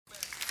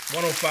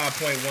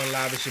105.1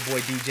 Live. It's your boy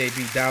DJ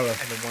B Dollar. And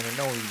the one and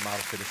only Model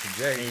Citizen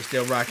J. And you're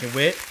still rocking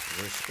with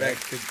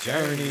Respect the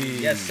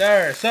Journey. Yes,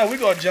 sir. So we're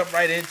going to jump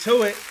right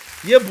into it.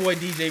 Your boy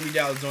DJ B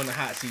Dollar's on the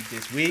hot seat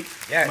this week.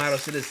 Yes. Model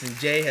Citizen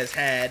J has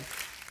had,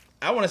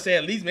 I want to say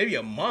at least maybe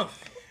a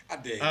month. I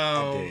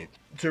did.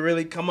 To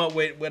really come up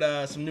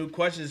with some new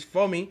questions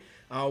for me.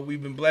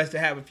 We've been blessed to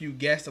have a few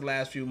guests the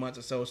last few months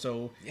or so.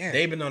 So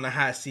they've been on the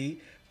hot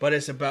seat. But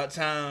it's about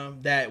time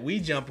that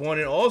we jump on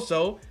it.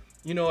 Also,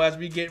 you know, as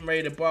we getting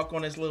ready to embark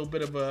on this little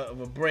bit of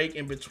a break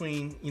in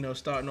between, you know,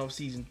 starting off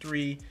season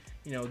 3,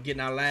 you know,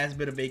 getting our last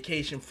bit of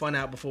vacation fun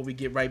out before we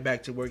get right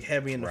back to work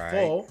heavy in the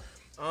fall.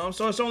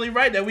 So it's only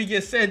right that we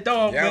get sent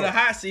off with a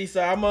hot seat.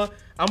 So I'm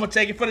gonna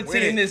take it for the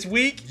team this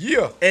week.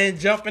 And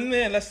jump in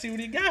there. Let's see what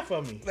he got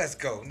for me. Let's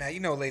go. Now,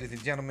 you know, ladies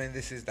and gentlemen,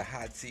 this is the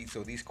hot seat.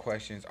 So these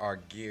questions are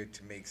geared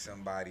to make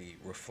somebody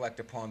reflect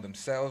upon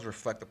themselves,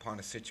 reflect upon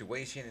the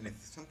situation. And if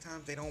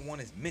sometimes they don't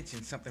want to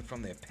mention something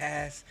from their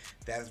past,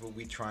 that is what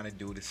we're trying to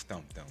do to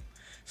stump them.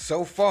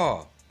 So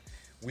far,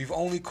 we've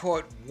only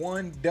caught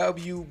one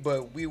W,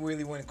 but we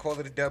really wouldn't call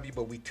it a W,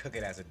 but we took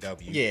it as a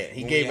W. Yeah,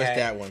 he gave us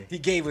that one. He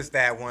gave us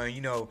that one. You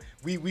know,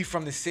 we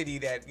from the city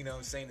that, you know what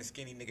I'm saying, the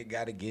skinny nigga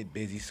got to get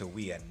busy, so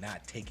we are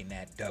not taking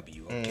that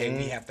W, okay?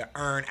 We have to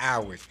earn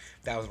ours.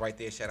 That was right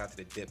there. Shout out to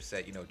the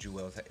Dipset. You know,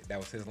 Jewel, that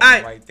was his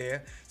line right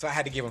there. So I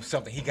had to give him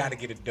something. He got to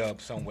get a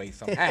dub some way,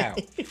 somehow.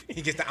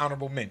 He gets the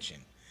honorable mention.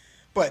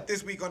 But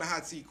this week on the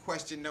hot seat,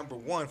 question number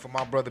 1 for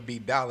my brother B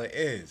Dollar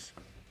is...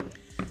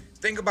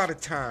 think about a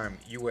time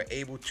you were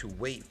able to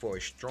wait for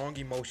a strong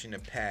emotion to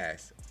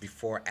pass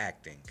before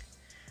acting.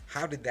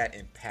 How did that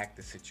impact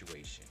the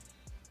situation?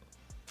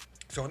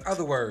 So in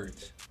other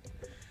words,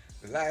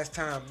 the last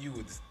time you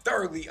was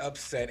thoroughly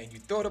upset and you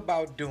thought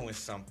about doing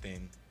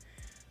something,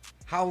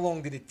 how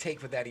long did it take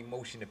for that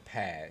emotion to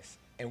pass?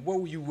 And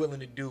what were you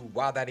willing to do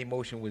while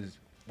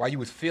you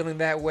was feeling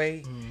that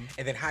way?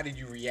 And then how did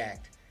you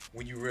react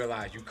when you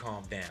realized you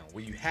calmed down?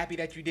 Were you happy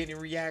that you didn't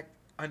react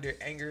under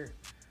anger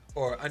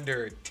or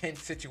under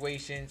tense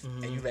situations,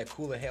 and you let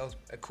cooler heads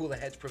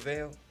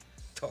prevail?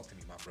 Talk to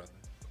me, my brother.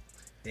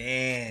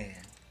 Damn.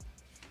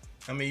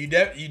 I mean, you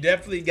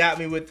definitely got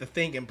me with the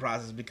thinking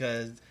process,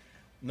 because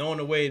knowing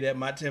the way that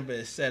my temper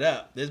is set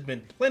up, there's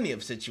been plenty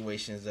of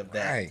situations of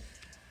that.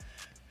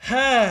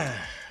 Right.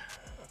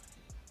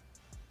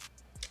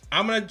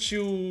 I'm gonna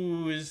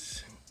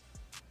choose.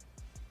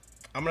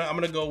 I'm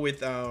gonna go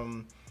with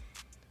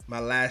my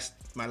last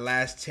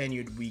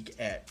tenured week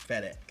at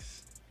FedEx.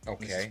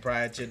 Okay. This is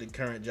prior to the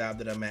current job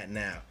that I'm at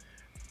now.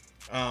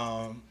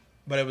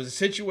 But it was a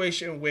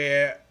situation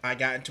where I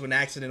got into an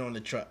accident on the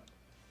truck.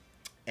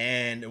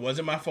 And it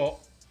wasn't my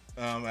fault.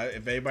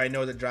 If everybody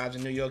knows that drives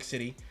in New York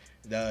City,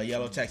 the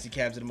yellow taxi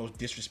cabs are the most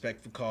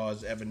disrespectful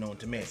cars ever known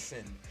to man.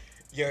 Listen,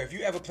 yo, if you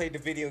ever played the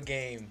video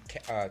game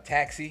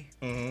Taxi,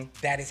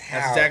 that is how.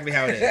 That's exactly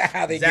how it is.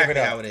 How they give it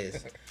up. How it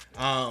is.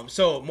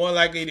 So more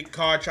likely the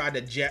car tried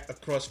to jet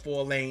across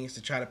 4 lanes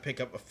to try to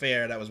pick up a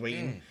fare that was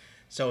waiting.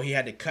 So he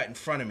had to cut in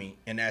front of me.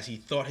 And as he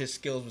thought his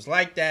skills was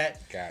like that,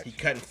 he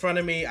cut in front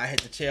of me. I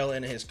hit the tail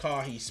end of his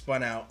car. He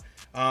spun out.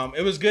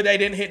 It was good that he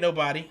didn't hit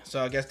nobody.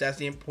 So I guess that's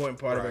the important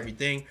part of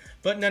everything.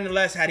 But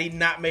nonetheless, had he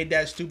not made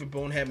that stupid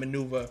bonehead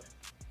maneuver,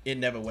 it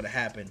never would have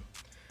happened.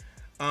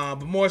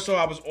 But more so,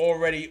 I was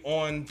already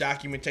on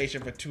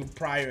documentation for 2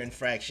 prior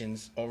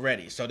infractions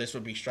already. So this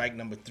would be strike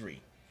number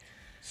 3.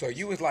 So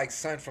you was like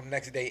Son from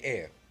Next Day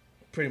Air.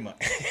 Pretty much.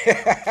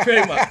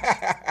 Pretty much.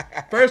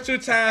 First 2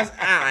 times,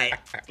 all right.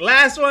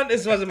 Last one,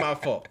 this wasn't my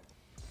fault.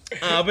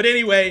 But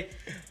anyway,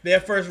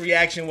 their first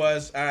reaction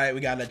was, all right,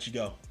 we got to let you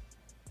go.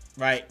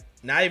 Right?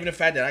 Not even the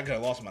fact that I could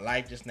have lost my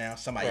life just now.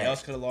 Somebody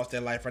else could have lost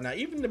their life right now.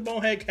 Even the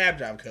bonehead cab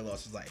driver could have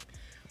lost his life.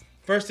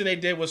 First thing they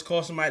did was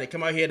call somebody to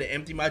come out here to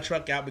empty my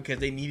truck out because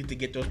they needed to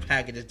get those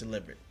packages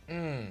delivered.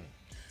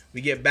 We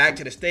get back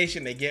to the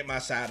station. They get my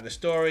side of the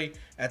story.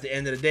 At the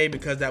end of the day,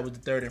 because that was the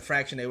 3rd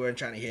infraction, they weren't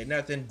trying to hear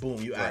nothing.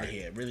 Boom, you out of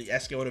here. Really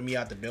escorted me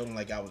out the building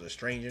like I was a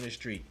stranger in the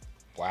street.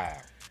 Wow.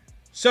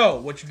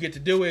 So what you get to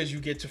do is you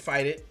get to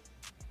fight it,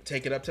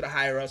 take it up to the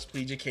higher-ups,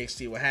 plead your case,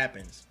 see what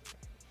happens.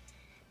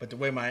 But the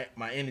way my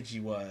energy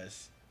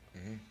was,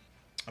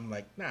 I'm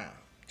like, nah.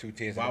 2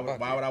 tears. Why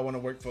would I want to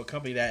work for a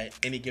company that at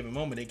any given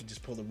moment they can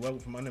just pull the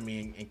rug from under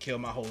me and kill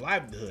my whole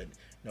livelihood?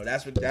 No,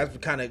 that's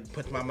what kind of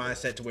puts my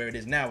mindset to where it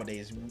is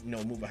nowadays. You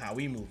know, moving how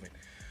we moving.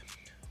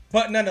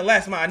 But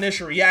nonetheless, my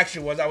initial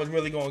reaction was I was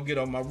really going to get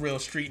on my real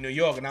street in New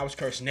York, and I was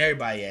cursing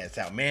everybody ass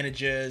out.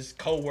 Managers,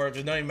 co-workers,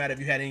 it don't even matter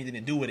if you had anything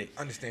to do with it.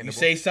 Understandable. You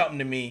say something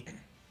to me,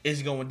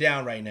 it's going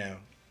down right now.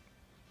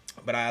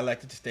 But I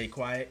elected to stay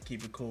quiet,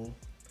 keep it cool.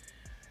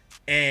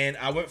 And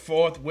I went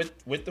forth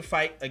with the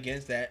fight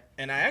against that,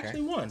 and I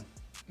actually won.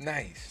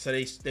 Nice. So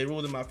they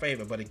ruled in my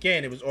favor. But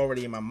again, it was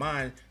already in my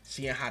mind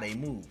seeing how they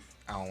move.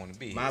 I don't want to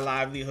be my here.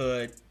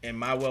 livelihood and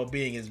my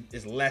well-being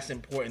is less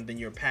important than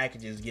your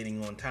packages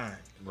getting on time.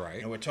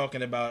 Right. And we're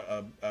talking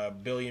about a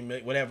billion,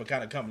 whatever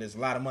kind of company. There's a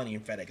lot of money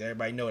in FedEx.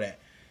 Everybody know that.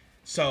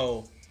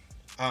 So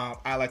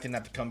I elected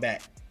not to come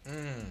back.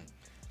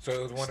 So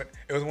it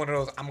was one of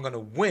those I'm gonna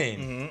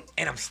win,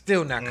 and I'm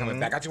still not coming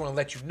back. I just want to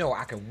let you know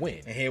I can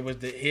win. And here's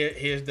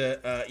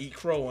the eat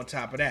crow on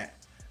top of that.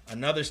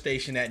 Another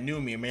station that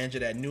knew me, a manager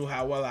that knew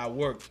how well I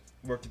worked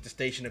at the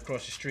station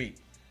across the street.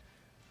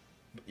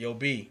 Yo,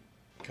 B,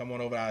 come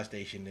on over to our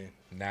station then.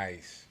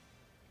 Nice.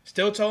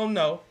 Still told him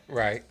no.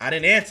 Right. I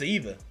didn't answer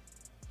either.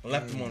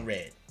 Left him on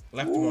red.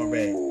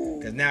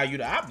 Because now you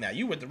the op now.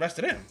 You with the rest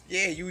of them.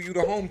 Yeah, you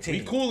the home team.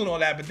 We cool and all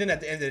that, but then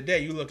at the end of the day,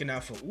 you looking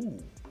out for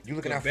you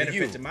looking out for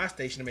benefits in my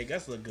station to make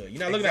us look good.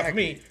 You're not looking out for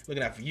me,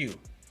 looking out for you.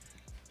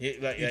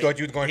 You thought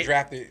you was going to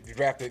draft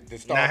the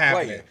star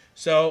player.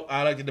 So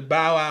I like to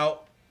bow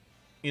out,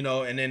 and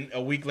then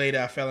a week later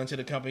I fell into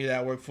the company that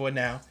I work for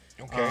now.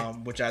 Okay.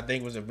 Which I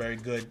think was a very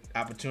good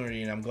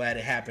opportunity, and I'm glad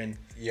it happened.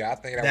 Yeah, I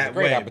think that was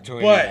a great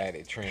opportunity.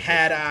 But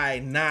had I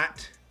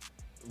not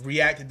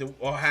reacted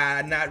or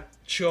had I not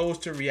chose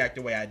to react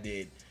the way I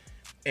did,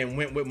 and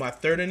went with my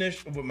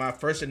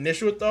first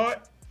initial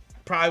thought,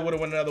 probably would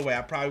have went another way.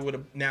 I probably would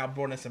have now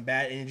brought in some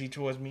bad energy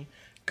towards me.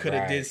 Could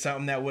have did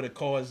something that would have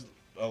caused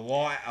a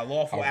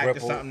lawful act or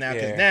something now.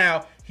 Because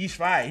now he's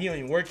fired. He don't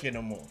even work here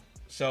no more.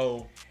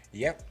 So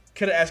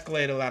could have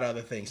escalated a lot of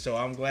other things. So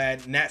I'm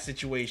glad in that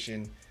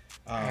situation.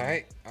 All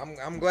right,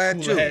 I'm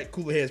glad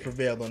cooler heads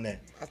prevailed on that.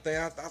 I think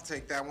I'll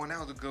take that one. That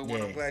was a good one.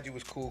 Yeah. I'm glad you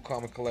was cool,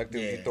 calm, and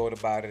collective. Yeah. You thought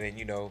about it, and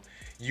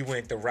you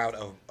went the route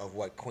of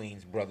what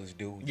Queens brothers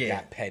do. You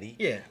got petty.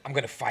 Yeah, I'm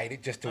gonna fight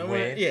it just to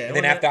win. Yeah, and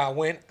then after I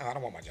win, I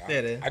don't want my job.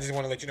 Yeah, I just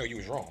want to let you know you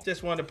was wrong.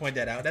 Just wanted to point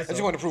that out. I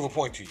just wanted to prove a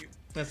point to you.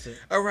 That's it.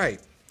 All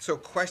right. So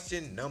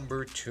question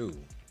number 2.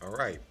 All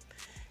right.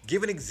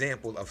 Give an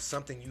example of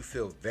something you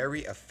feel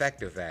very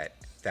effective at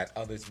that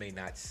others may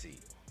not see.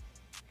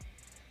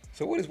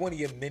 So what is one of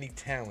your many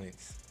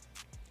talents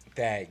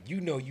that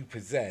you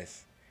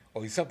possess,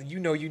 or something you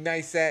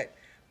nice at,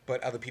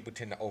 but other people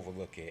tend to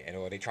overlook it,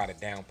 or they try to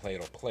downplay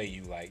it or play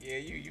you like, yeah,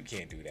 you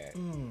can't do that.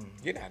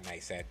 You're not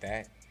nice at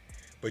that.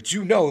 But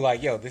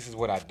like, yo, this is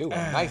what I do.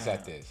 I'm nice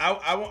at this.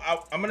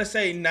 I'm gonna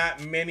say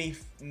not many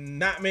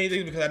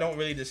things because I don't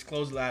really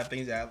disclose a lot of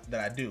things that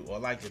I do or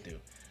like to do.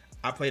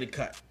 I play the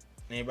cut.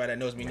 Anybody that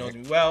knows me knows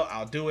me well.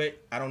 I'll do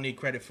it. I don't need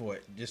credit for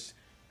it. Just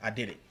I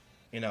did it.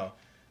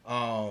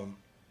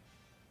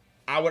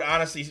 I would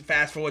honestly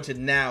fast forward to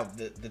now,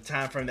 the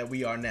time frame that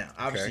we are now.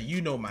 Obviously,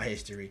 you know my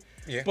history.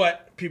 Yeah.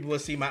 But people will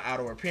see my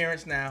outdoor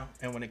appearance now,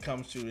 and when it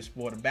comes to the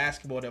sport of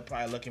basketball, they'll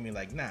probably look at me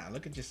like, nah,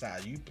 look at your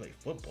size. You play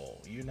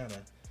football. You're not a...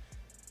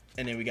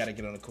 And then we got to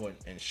get on the court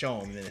and show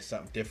them that it's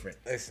something different.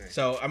 Listen.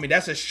 So, I mean,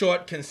 that's a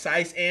short,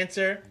 concise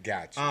answer.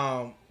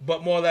 Gotcha.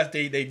 But more or less,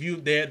 they view...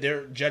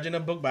 They're judging a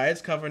book by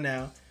its cover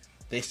now.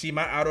 They see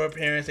my outdoor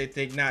appearance. They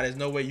think, nah, there's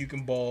no way you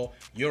can ball.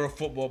 You're a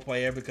football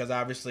player, because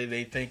obviously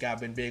they think I've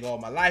been big all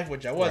my life,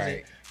 which I wasn't.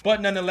 Right. But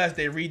nonetheless,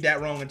 they read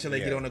that wrong until they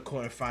get on the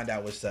court and find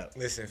out what's up.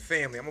 Listen,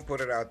 family, I'm going to put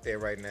it out there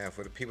right now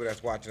for the people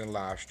that's watching the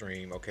live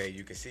stream, okay?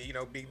 You can see,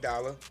 Big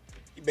Dollar.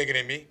 He bigger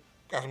than me.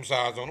 Got some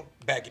size on him.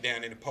 Back it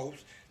down in the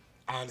post.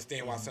 I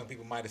understand why some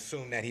people might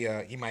assume that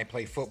he might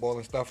play football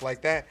and stuff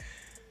like that.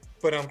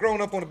 But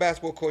growing up on the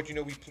basketball court,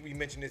 we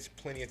mentioned this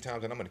plenty of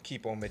times, and I'm going to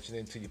keep on mentioning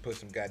it until you put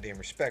some goddamn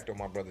respect on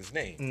my brother's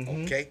name,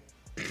 okay?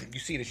 You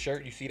see the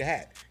shirt, you see the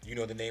hat. You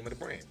know the name of the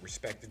brand.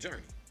 Respect the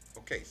journey.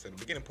 Okay, so the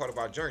beginning part of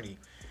our journey,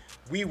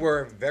 we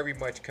were very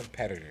much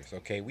competitors,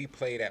 okay? We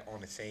played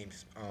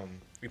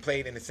we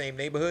played in the same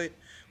neighborhood.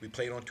 We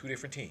played on 2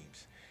 different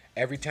teams.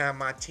 Every time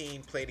my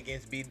team played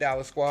against B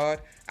Dollar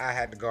squad, I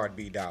had to guard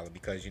B Dollar,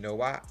 because you know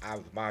why? It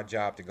was my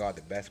job to guard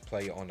the best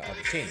player on the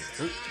other team.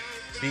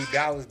 B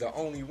Dollar's the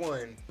only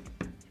one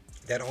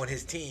that on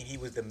his team, he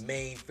was the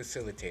main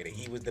facilitator.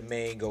 He was the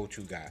main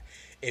go-to guy.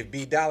 If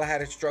B Dollar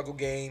had a struggle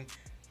game,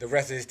 the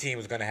rest of his team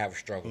was going to have a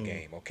struggle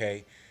game,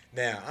 okay?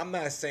 Now, I'm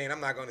not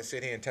going to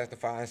sit here and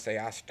testify and say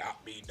I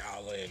stopped B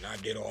Dollar and I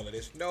did all of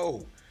this.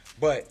 No.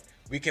 But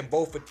we can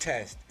both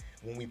attest,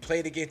 when we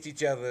played against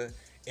each other,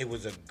 it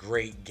was a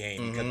great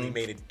game because we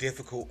made it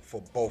difficult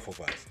for both of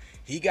us.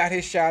 He got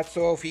his shots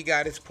off. He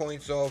got his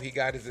points off. He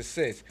got his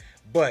assists.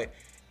 But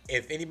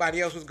if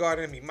anybody else was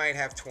guarding him, he might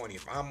have 20.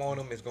 If I'm on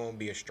him, it's going to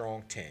be a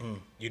strong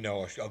 10.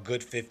 A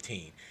good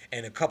 15.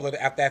 And after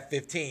that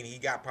 15, he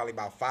got probably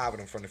about 5 of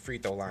them from the free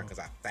throw line because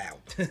I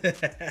fouled.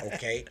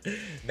 Okay?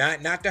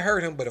 Not to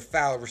hurt him, but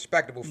a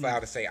respectable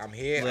foul to say, I'm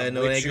here, I'm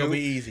with it ain't you. Gonna be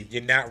easy.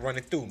 You're not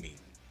running through me.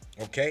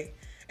 Okay?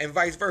 And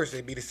vice versa.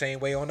 It'd be the same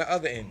way on the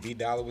other end. B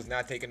Dollar was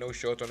not taking no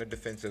shorts on the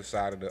defensive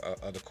side of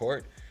the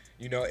court.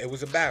 It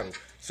was a battle.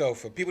 So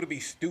for people to be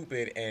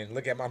stupid and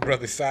look at my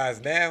brother's size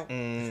now,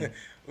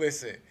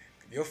 listen,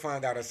 you'll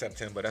find out in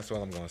September. That's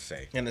all I'm going to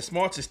say. And the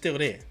smarts is still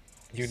there.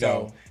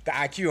 The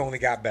IQ only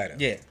got better.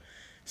 Yeah.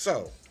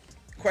 So,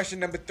 question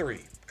number 3,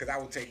 because I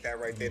will take that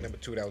right there. Number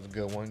 2, that was a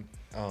good one.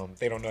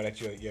 They don't know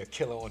that you're a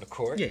killer on the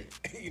court. Yeah.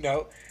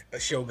 A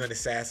Shogun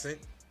assassin.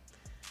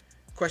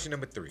 Question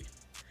number 3.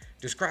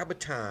 Describe a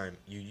time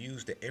you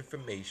used the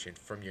information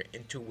from your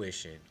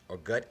intuition or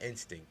gut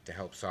instinct to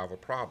help solve a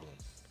problem.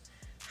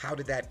 How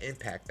did that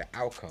impact the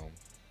outcome?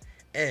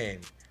 And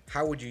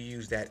how would you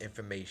use that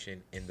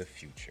information in the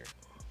future?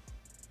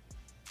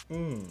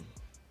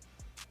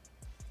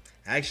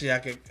 Actually, I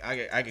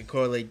could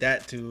correlate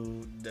that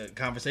to the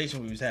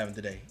conversation we was having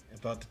today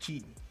about the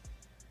cheating.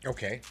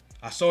 Okay.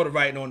 I saw the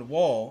writing on the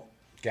wall.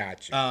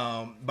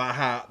 Gotcha. By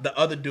how the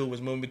other dude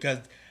was moving, because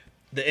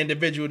the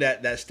individual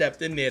that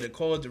stepped in there to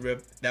cause the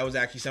rip, that was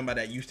actually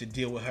somebody that used to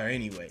deal with her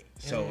anyway.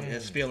 So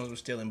his feelings were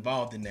still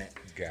involved in that.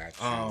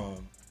 Gotcha.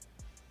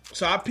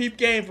 So I peeped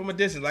game from a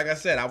distance. Like I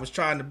said, I was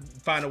trying to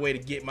find a way to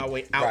get my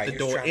way out the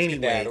door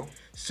anyway.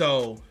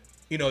 So,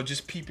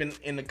 just peeping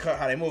in the cut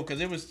how they move,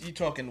 because you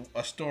talking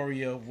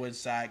Astoria,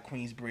 Woodside,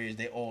 Queensbridge,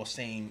 they all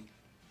same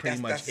pretty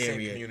much that's area.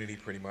 The same community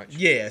pretty much.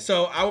 Yeah,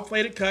 so I would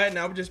play the cut and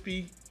I would just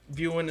be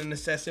viewing and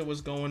assessing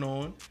what's going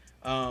on.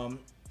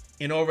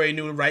 And already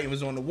knew the writing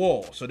was on the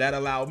wall. So that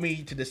allowed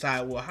me to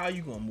decide, well, how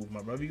you gonna move,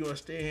 my brother? You gonna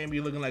stay here and be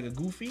looking like a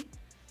goofy?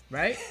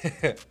 Right?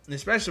 And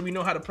especially we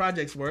know how the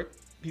projects work.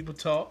 People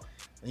talk.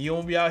 And you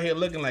won't be out here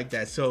looking like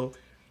that. So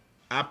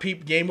I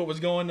peeped game what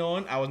was going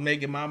on. I was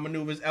making my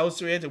maneuvers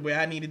elsewhere to where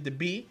I needed to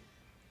be.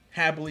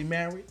 Happily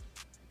married.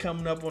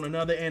 Coming up on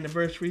another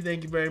anniversary.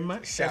 Thank you very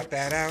much. Shout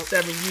that out.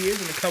 7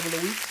 years in a couple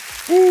of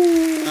weeks.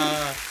 Woo!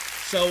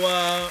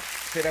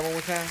 Say that one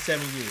more time.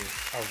 7 years.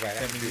 All right.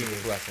 7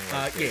 years. Blessing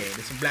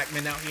there's some black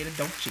men out here that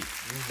don't cheat.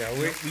 You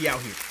know it. We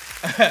out here.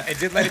 And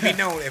just let it be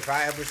known, if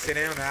I ever sit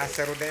down and I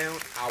settle down,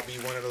 I'll be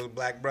one of those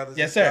black brothers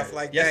and stuff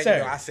like that.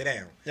 Sir. I sit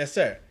down. Yes,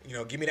 sir.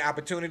 Give me the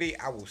opportunity,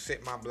 I will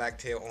sit my black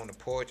tail on the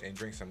porch and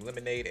drink some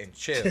lemonade and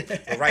chill.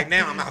 But right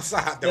now, I'm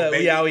outside though,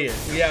 baby. We out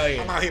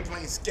here. I'm out here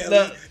playing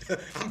Skelly.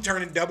 I'm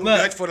turning double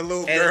dutch for the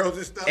little girls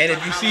and stuff. And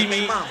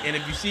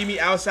if you see me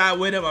outside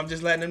with him, I'm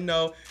just letting them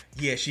know,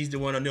 yeah, she's the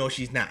one, or no,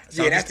 she's not.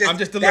 So I'm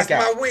just the lookout.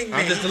 That's my wingman.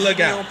 I'm just the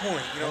lookout. On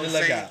point. You know what I'm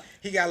saying?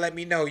 He gotta let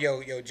me know,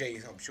 yo, Jay,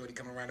 I'm sure he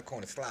coming around the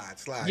corner. Slide.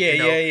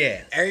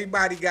 Yeah.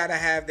 Everybody gotta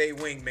have their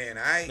wingman,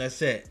 all right?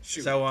 That's it.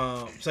 Shoot.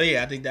 So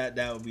yeah, I think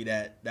that would be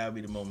that would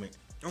be the moment.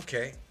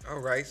 Okay, all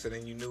right. So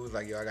then you knew,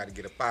 like, yo, I gotta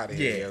get up out of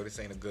here. Yo, this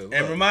ain't a good look.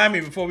 And remind me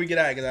before we get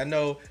out, because I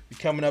know we're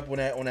coming up on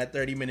that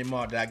 30-minute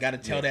mark, that I gotta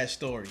tell that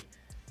story.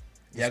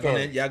 Y'all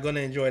gonna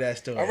enjoy that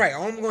story. All right,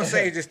 all I'm gonna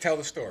say is just tell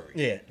the story.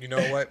 Yeah. You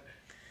know what?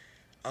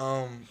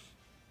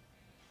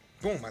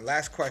 Boom. My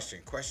last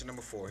question. Question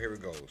number 4. Here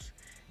it goes.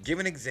 Give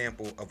an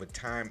example of a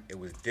time it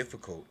was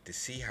difficult to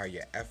see how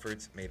your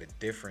efforts made a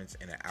difference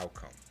in an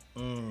outcome.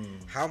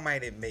 How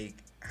might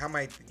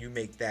you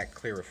make that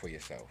clearer for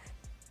yourself?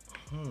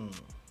 I'm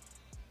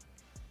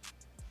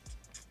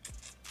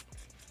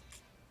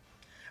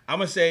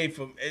gonna say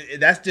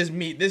that's just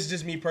me. This is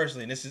just me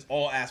personally. And this is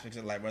all aspects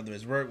of life, whether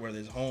it's work, whether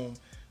it's home,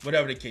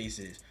 whatever the case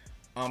is.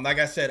 Like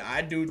I said,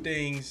 I do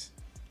things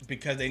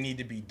because they need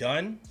to be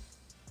done.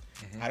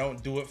 I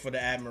don't do it for the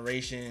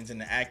admirations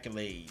and the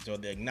accolades or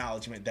the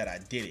acknowledgement that I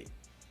did it,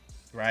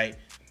 right?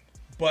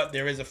 But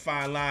there is a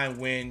fine line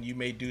when you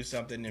may do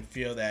something and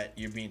feel that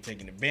you're being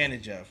taken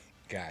advantage of,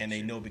 and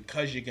they know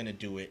because you're gonna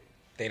do it,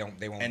 they won't,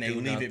 and they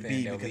leave it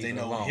be because they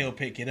know alone. He'll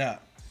pick it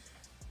up.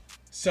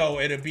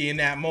 So it'll be in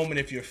that moment,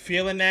 if you're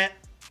feeling that,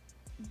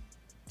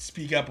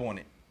 speak up on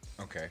it.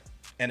 Okay.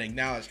 And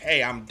acknowledge,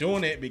 hey, I'm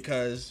doing it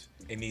because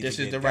this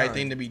is the done. right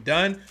thing to be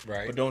done.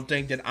 Right. But don't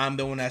think that I'm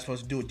the one that's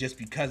supposed to do it just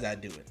because I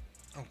do it.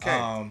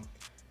 Okay.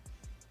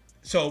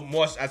 So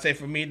more, I'd say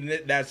for me,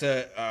 that's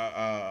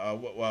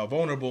a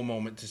vulnerable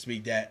moment to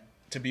speak that,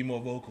 to be more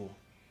vocal,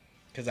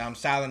 because I'm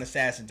silent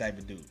assassin type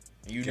of dude.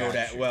 And you know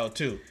that well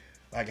too.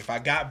 Like if I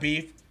got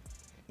beef,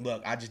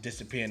 look, I just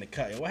disappear in the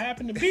cut. What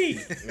happened to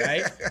beef,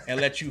 right? And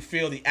let you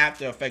feel the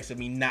after effects of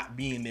me not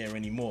being there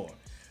anymore.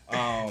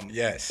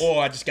 Yes.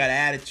 Or I just got an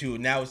attitude.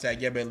 Now it's like,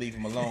 yeah, better leave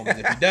him alone. Because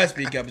if he does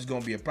speak up, it's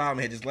going to be a problem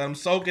here. Just let him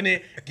soak in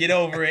it, get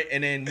over it,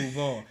 and then move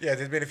on. Yeah,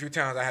 there's been a few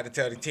times I had to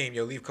tell the team,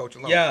 yo, leave coach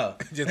alone. Yeah.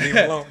 Just leave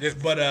him alone.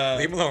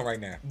 Leave him alone right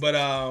now.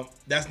 But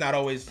that's not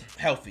always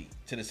healthy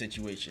to the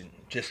situation.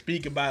 Just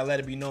speak about it,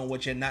 let it be known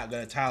what you're not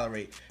going to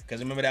tolerate.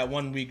 Because remember that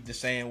one week the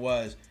saying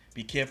was,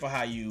 be careful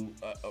how you,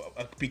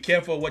 be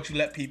careful what you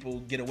let people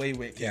get away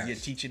with, because you're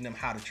teaching them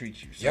how to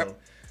treat you. So,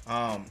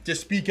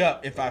 just speak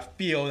up if I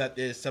feel that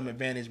there's some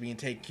advantage being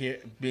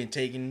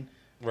taken.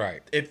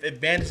 Right. If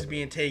advantage is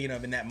being taken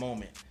of in that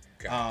moment.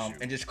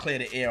 And just clear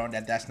the air on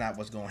that. That's not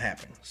what's gonna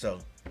happen. So.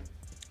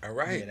 All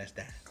right. Yeah, that's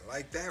that. I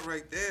like that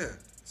right there.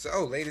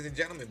 So, ladies and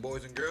gentlemen,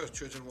 boys and girls,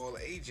 children of all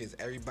ages,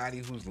 everybody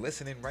who's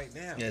listening right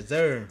now. Yes,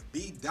 sir.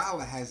 B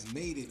Dollar has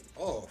made it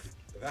off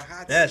the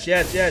hot seat.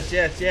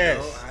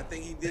 Yes. I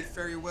think he did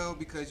very well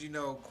because,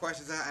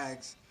 questions I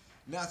asked,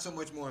 not so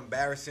much more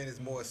embarrassing, it's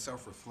more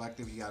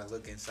self-reflective. You got to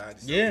look inside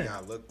yourself. You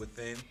got to look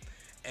within.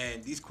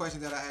 And these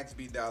questions that I asked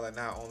B Dollar,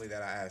 not only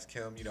that I asked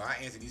him, I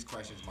answer these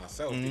questions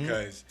myself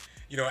because,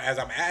 as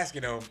I'm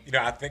asking them,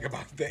 I think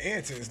about the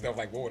answers and stuff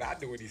like, what would I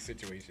do in these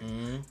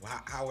situations?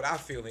 Well, how would I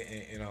feel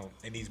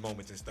in these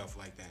moments and stuff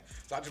like that?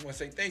 So I just want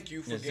to say thank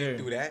you for getting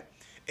through that.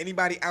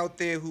 Anybody out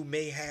there who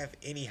may have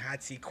any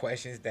hot seat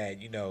questions that,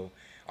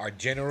 are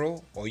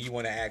general, or you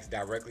want to ask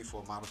directly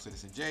for Model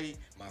Citizen J,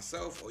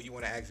 myself, or you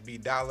want to ask B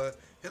Dollar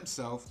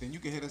himself, then you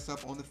can hit us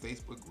up on the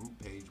Facebook group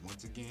page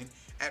once again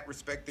at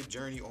Respect the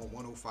Journey on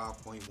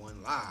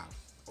 105.1 Live.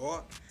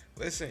 Or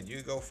listen,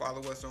 you go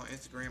follow us on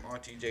Instagram,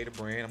 RTJ the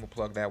Brand. I'm gonna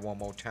plug that one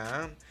more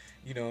time.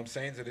 You know what I'm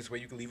saying? So this way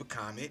you can leave a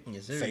comment,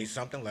 Yes, sir. say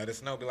something, let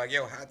us know. Be like,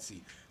 yo, hot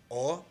seat.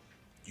 Or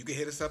you can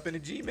hit us up in the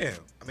Gmail.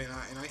 In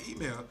our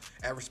email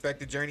at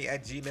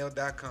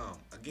respectthejourney@gmail.com.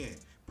 Again,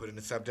 put in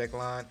the subject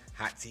line,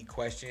 hot seat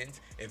questions.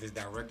 If it's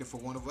directed for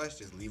one of us,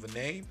 just leave a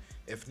name.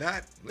 If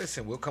not,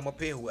 listen, we'll come up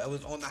here.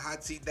 Whoever's on the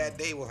hot seat that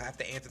day will have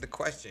to answer the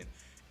question.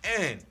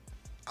 And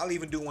I'll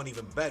even do one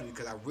even better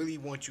because I really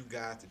want you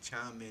guys to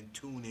chime in,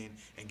 tune in,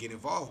 and get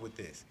involved with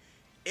this.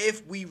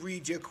 If we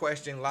read your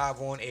question live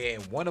on air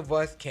and one of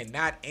us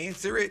cannot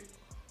answer it,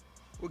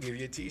 we'll give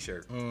you a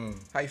t-shirt.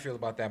 How you feel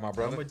about that, my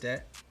brother? I'm with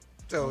that.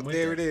 So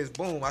there it is.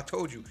 Boom. I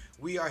told you.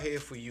 We are here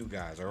for you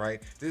guys, all right?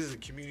 This is a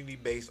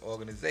community-based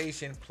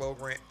organization,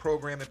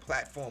 program, and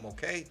platform,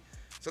 okay?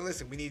 So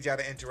listen, we need y'all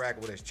to interact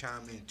with us.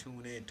 Chime in,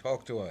 tune in,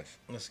 talk to us.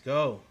 Let's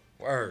go.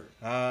 Word.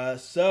 I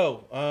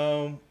saw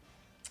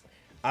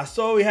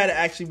we had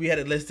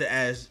it listed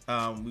as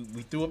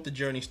we threw up the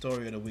journey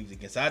story of the week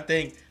again. So I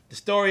think the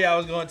story I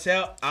was going to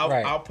tell,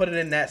 I'll put it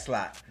in that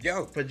slot.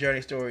 Yo. For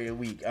journey story of the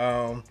week.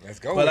 Let's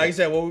go. But like I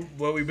said,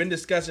 what we've been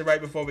discussing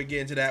right before we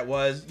get into that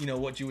was,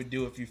 what you would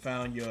do if you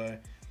found your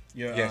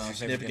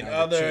significant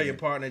other, your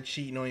partner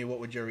cheating on you. What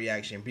would your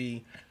reaction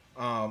be?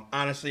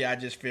 Honestly, I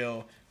just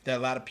feel that a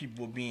lot of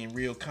people were being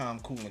real calm,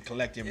 cool, and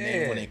collective and they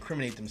didn't want to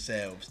incriminate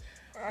themselves.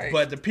 Right.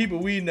 But the people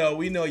we know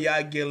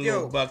y'all get a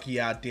little bucky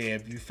out there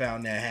if you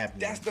found that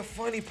happening. That's the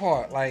funny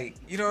part. Like,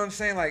 you know what I'm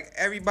saying? Like,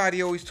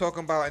 everybody always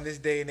talking about in this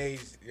day and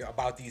age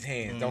about these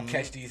hands. Don't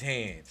catch these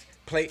hands.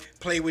 Play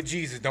with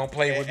Jesus. Don't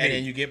play with me. And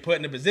then you get put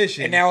in a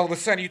position. And now all of a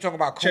sudden you talking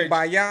about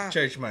kumbaya.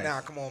 Church mice.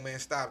 Nah, come on, man.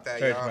 Stop that,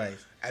 church y'all.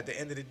 Mice. At the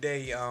end of the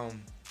day,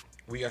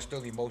 we are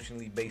still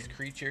emotionally based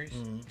creatures.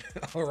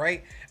 All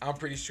right? I'm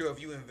pretty sure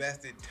if you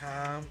invested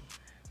time,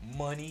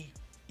 money,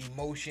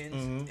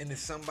 emotions into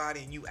somebody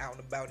and you out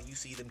and about and you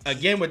see them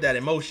again with that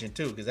emotion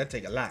too, because that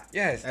take a lot.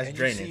 Yes, that's and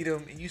draining.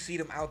 You see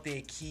them out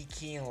there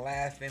keying,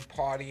 laughing,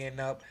 partying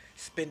up,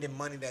 spending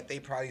money that they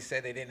probably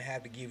said they didn't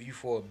have to give you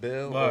for a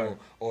bill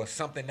or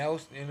something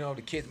else.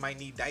 The kids might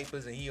need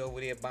diapers and he over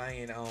there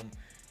buying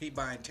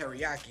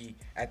teriyaki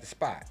at the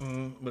spot.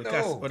 With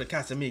the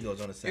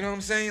Casamigos on the side. You know what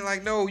I'm saying?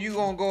 Like, no, you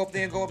gonna go up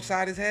there and go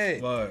upside his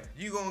head. Word.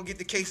 You gonna get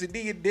the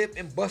quesadilla dip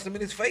and bust him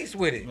in his face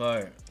with it.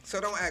 Word. So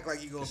don't act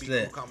like you're going to be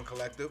cool, calm, and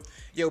collective.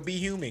 Yo, be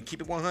human.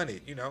 Keep it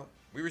 100.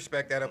 We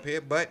respect that up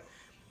here. But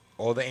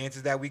all the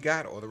answers that we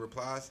got, all the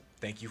replies,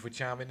 thank you for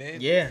chiming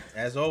in. Yeah,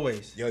 as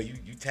always. Yo, you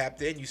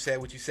tapped in. You said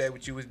what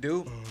you was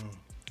due.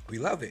 We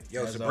love it.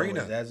 Yo, as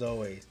Sabrina. As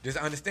always. Just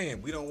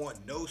understand, we don't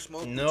want no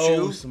smoke with you.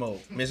 No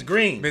smoke. Miss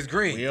Green. Miss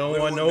Green. We don't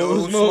want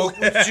no smoke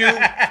with you.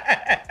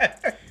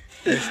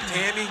 Miss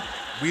Tammy.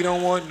 We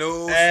don't want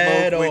no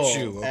smoke with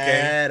you,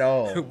 okay? At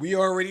all. We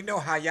already know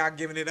how y'all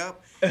giving it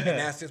up. And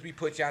now since we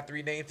put y'all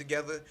 3 names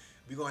together,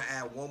 we're going to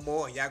add one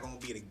more, and y'all going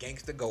to be the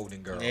Gangsta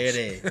Golden Girls. There it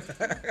is.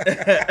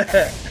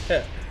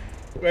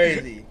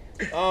 Crazy.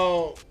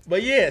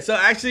 But yeah, so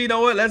actually, you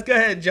know what? Let's go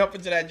ahead and jump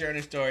into that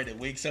journey story of the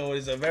week. So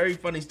it's a very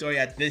funny story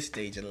at this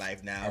stage in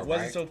life now. It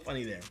wasn't so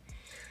funny then.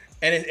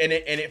 And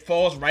it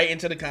falls right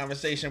into the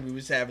conversation we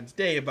was having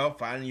today about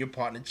finding your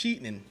partner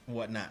cheating and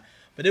whatnot.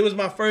 But it was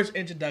my first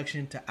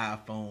introduction to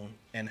iPhone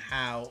and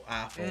how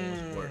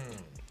iPhones work.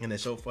 And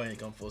it's so funny,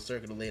 come full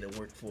circle to later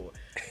work for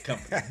a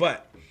company.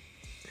 But,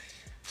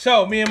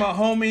 so me and my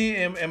homie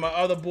and my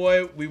other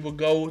boy, we would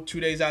go 2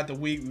 days out the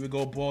week. We would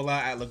go ball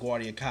out at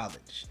LaGuardia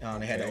College.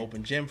 They had an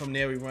open gym from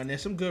there. We run there.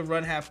 Some good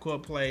run,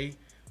 half-court play.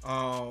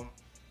 So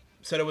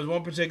there was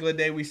one particular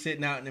day we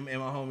sitting out in my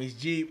homie's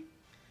Jeep.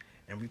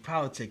 And we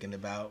politicking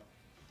about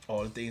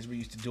all the things we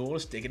used to do, all the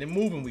sticking and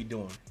moving we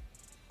doing.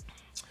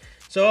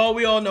 So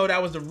we all know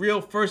that was the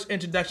real first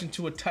introduction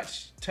to a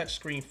touch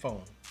screen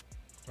phone,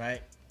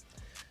 right?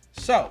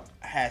 So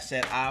I had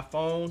said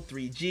iPhone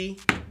 3G,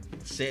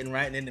 sitting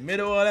right in the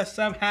middle of that.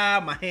 Somehow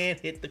my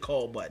hand hit the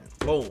call button.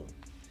 Boom.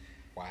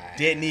 Wow.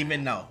 Didn't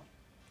even know.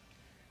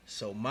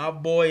 So my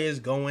boy is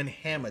going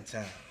hammer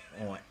time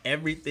on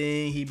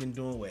everything he been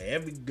doing with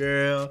every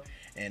girl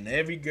and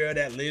every girl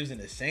that lives in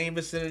the same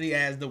vicinity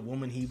as the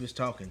woman he was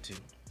talking to.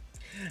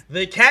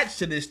 The catch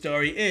to this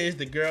story is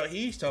the girl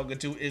he's talking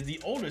to is the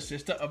older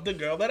sister of the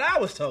girl that I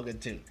was talking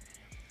to.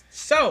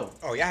 So.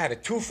 Oh, y'all had a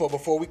twofer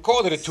before we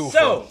called it a twofer.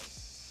 So,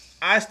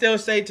 I still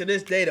say to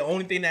this day, the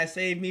only thing that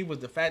saved me was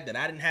the fact that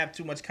I didn't have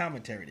too much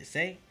commentary to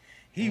say.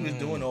 He was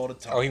doing all the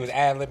talking. Oh, he was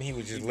ad-libbing. He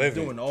was just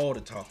living. Doing all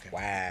the talking.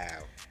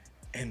 Wow.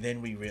 And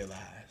then we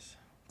realized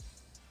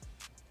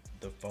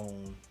the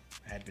phone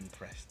had been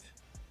pressed.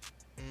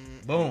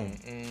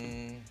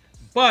 Boom.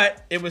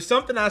 But it was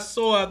something I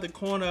saw out the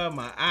corner of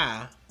my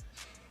eye,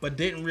 but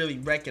didn't really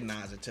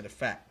recognize it to the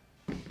fact.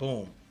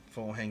 Boom.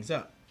 Phone hangs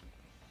up.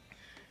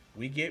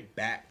 We get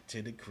back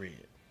to the crib.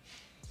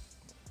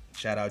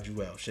 Shout out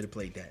Joel. Should have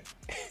played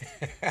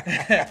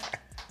that.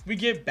 We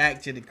get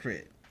back to the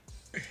crib.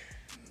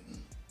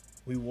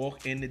 We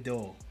walk in the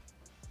door.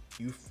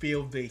 You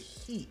feel the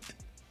heat.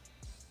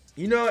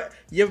 You know,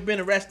 you ever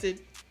been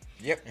arrested?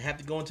 Yep. And have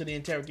to go into the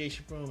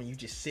interrogation room and you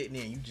just sitting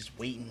there and you just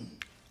waiting.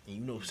 and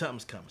you know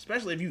something's coming,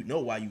 especially if you know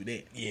why you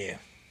there. Yeah.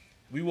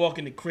 We walk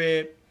in the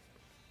crib.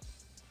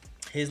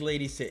 His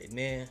lady sitting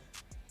there.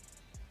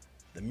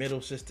 The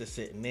middle sister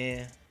sitting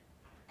there.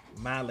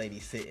 My lady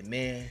sitting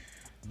there.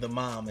 The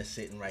mom is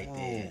sitting right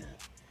there.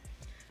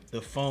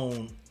 The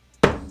phone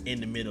in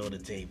the middle of the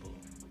table.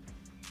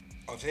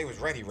 Oh, so they was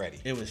ready.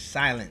 It was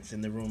silence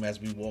in the room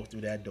as we walked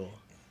through that door.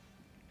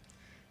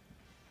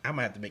 I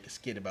might have to make a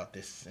skit about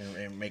this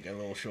and make a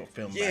little short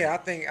film. Yeah, I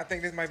think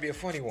this might be a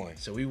funny one.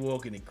 So we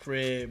walk in the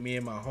crib, me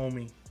and my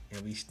homie,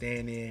 and we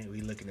stand there.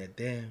 We looking at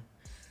them.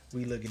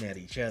 We looking at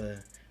each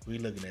other. We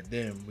looking at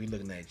them. We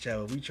looking at each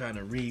other. We trying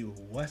to read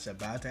what's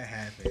about to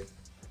happen.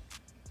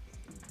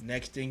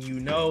 Next thing you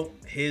know,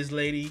 his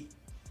lady,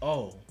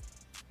 oh,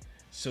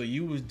 so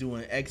you was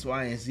doing X,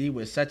 Y, and Z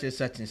with such and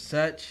such and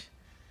such.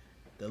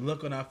 The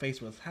look on our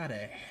face was, how the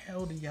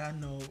hell do y'all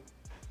know?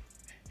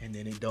 And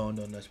then it dawned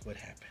on us what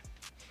happened.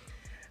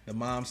 The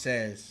mom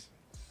says,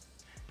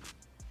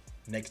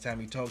 next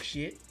time you talk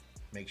shit,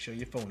 make sure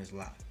your phone is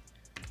locked.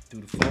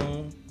 Threw the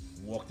phone,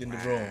 walked in the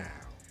room.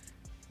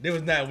 There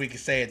was nothing we could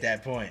say at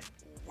that point.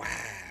 Wow.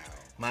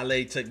 My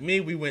lady took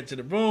me, we went to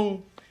the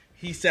room.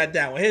 He sat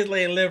down with his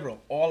lady in the living room.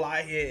 All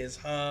I hear is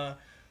her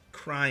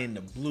crying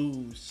the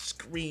blues,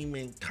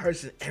 screaming,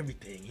 cursing,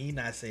 everything. He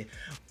not saying,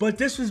 but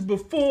this was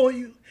before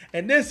you,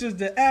 and this was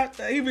the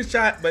after. He was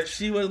trying, but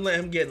she wasn't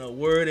letting him get a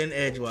word in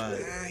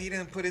edgewise. He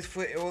didn't put his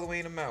foot all the way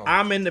in the mouth.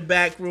 I'm in the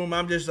back room.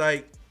 I'm just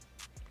like,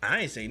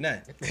 I ain't say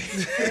nothing.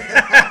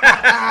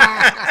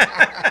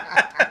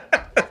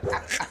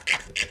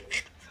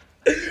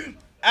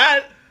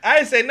 I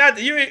ain't say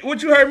nothing.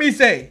 What you heard me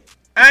say?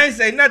 I ain't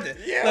say nothing.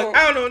 Yo. Look,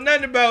 I don't know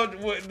nothing about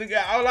what the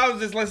guy. All I was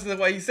just listening to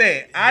what he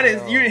said.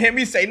 You didn't hear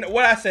me say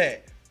what I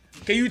said.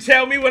 Can you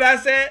tell me what I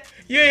said?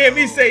 You didn't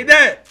hear me say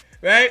that,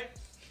 right?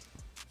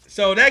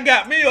 So that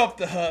got me off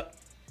the hook.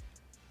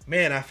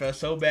 Man, I felt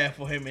so bad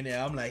for him in there.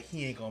 I'm like,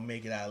 he ain't gonna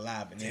make it out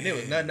alive. And then there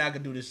was nothing I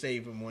could do to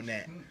save him on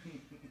that.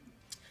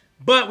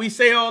 But we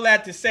say all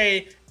that to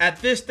say,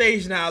 at this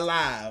stage in our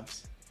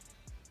lives,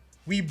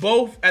 we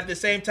both at the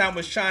same time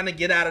was trying to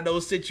get out of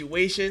those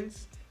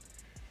situations.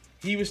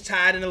 He was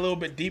tied in a little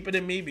bit deeper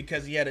than me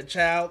because he had a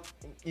child,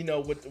 you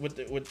know, with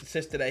the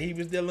sister that he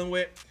was dealing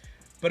with.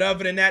 But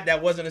other than that,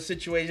 that wasn't a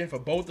situation for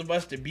both of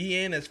us to be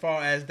in, as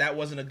far as that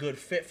wasn't a good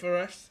fit for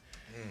us.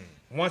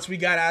 Once we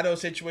got out of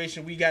those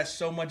situations, we got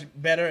so much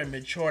better and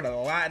matured a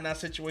lot in our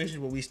situations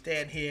where we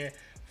stand here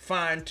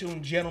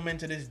fine-tuned gentlemen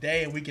to this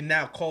day, and we can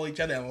now call each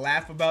other and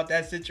laugh about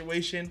that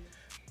situation.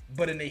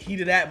 But in the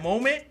heat of that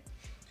moment,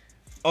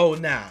 oh,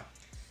 nah.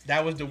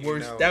 That was the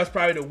worst. That was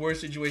probably the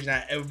worst situation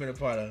I've ever been a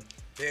part of.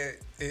 Yeah,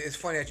 it's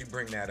funny that you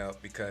bring that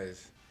up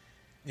because,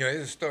 you know,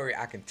 there's a story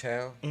I can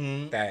tell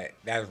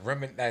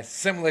that's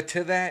similar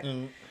to that,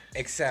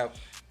 except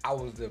I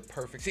was the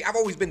perfect. See, I've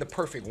always been the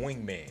perfect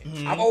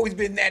wingman. I've always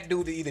been that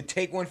dude to either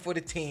take one for the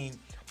team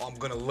or I'm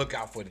gonna look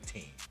out for the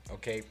team.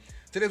 Okay,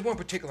 so there's one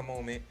particular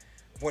moment.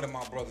 One of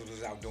my brothers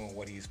was out doing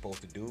what he's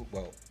supposed to do.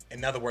 Well,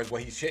 in other words,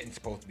 what he shouldn't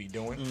supposed to be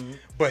doing.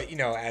 But, you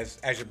know, as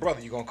your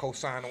brother, you're going to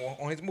co-sign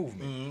on his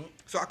movement.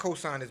 So I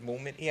co-signed his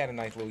movement. He had a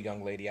nice little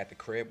young lady at the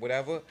crib,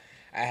 whatever.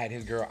 I had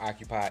his girl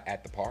occupied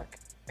at the park.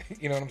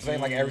 You know what I'm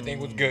saying? Like, everything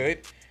was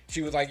good.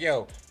 She was like,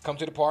 yo, come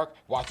to the park,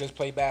 watch us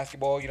play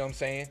basketball, you know what I'm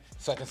saying?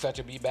 Such and such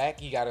will be back.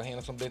 He got to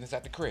handle some business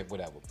at the crib,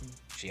 whatever.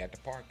 She at the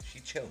park. She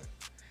chilling.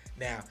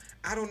 Now,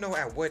 I don't know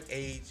at what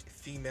age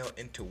female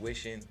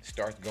intuition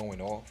starts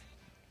going off.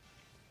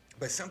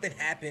 But something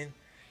happened.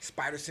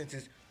 Spider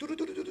senses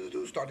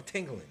started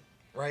tingling,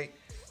 right?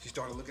 She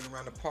started looking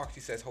around the park. She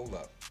says, hold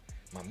up.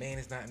 My man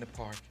is not in the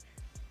park.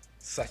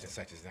 Such and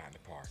such is not in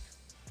the park.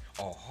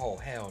 Oh,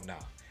 hell no.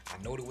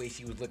 I know the way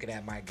she was looking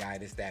at my guy,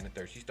 this, that, and the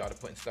third. She started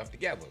putting stuff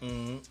together.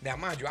 Now,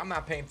 mind you, I'm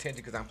not paying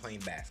attention because I'm playing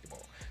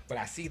basketball. But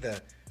I see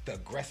the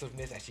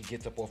aggressiveness as she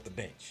gets up off the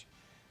bench.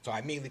 So I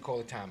immediately call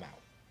a timeout.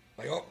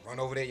 Like, oh, run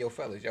over there, yo,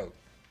 fellas, yo.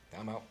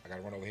 I'm out. I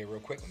gotta run over here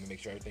real quick. Let me make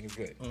sure everything is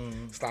good.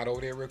 Slide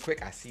over there real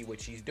quick. I see what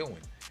she's doing.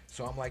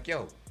 So I'm like,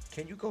 yo,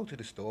 can you go to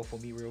the store for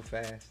me real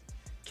fast?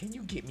 Can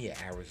you get me an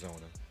Arizona?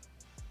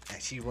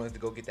 As she runs to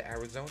go get the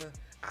Arizona,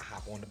 I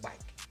hop on the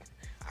bike.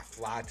 I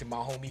fly to my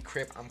homie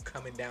crib. I'm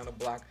coming down the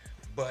block,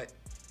 but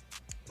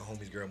my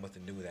homie's girl must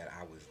have knew that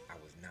I was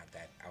not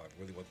that. I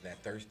really wasn't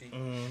that thirsty,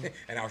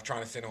 and I was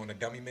trying to send her on a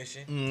dummy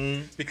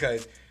mission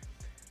because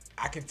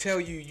I can tell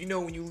you, you know,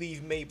 when you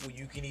leave Maple,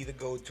 you can either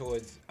go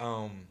towards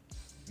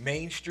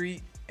Main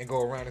Street and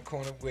go around the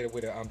corner where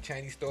the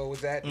Chinese store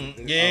was at,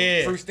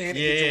 the fruit stand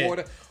to get your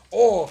water,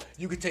 or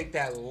you could take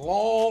that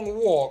long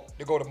walk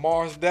to go to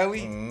Mars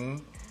Deli.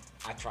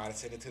 I try to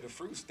send it to the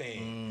fruit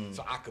stand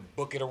so I could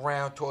book it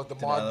around towards the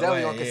Mars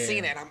Deli on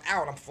Casino, and I'm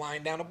out. I'm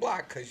flying down the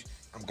block because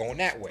I'm going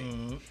that way.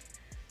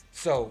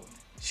 So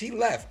she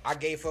left. I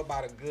gave her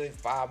about a good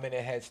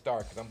 5-minute head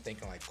start because I'm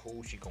thinking like,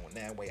 cool, she going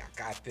that way. I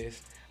got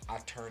this. I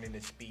turn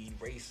into Speed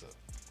Racer.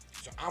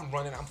 So I'm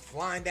running, I'm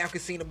flying down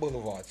Casino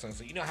Boulevard, son.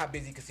 So you know how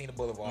busy Casino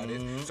Boulevard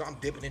is. So I'm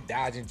dipping and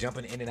dodging,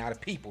 jumping in and out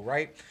of people,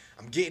 right?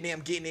 I'm getting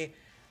there.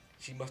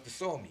 She must have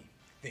saw me.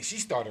 Then she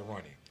started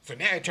running. So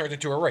now it turns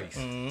into a race.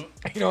 Mm-hmm.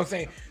 You know what I'm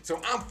saying?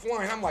 So I'm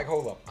flying. I'm like,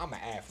 hold up. I'm an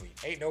athlete.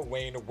 Ain't no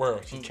way in the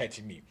world she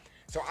catching me.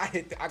 So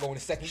I go in the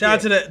second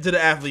Shout gear. out to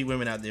the athlete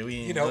women out there.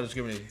 We ain't no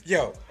discrimination.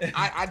 Yo,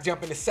 I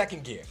jump in the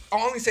second gear. I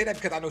only say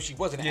that because I know she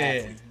wasn't an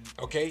athlete.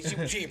 Okay,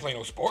 she ain't playing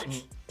no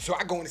sports. So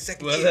I go in the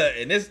second gear. Well,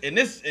 in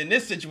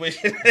this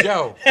situation,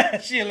 yo,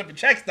 she an Olympic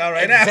track star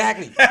right now.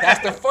 Exactly.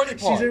 That's the funny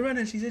part. She's a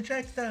runner. She's a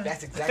track star.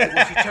 That's exactly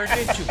what she turned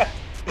into.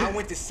 I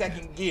went to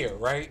second gear,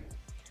 right?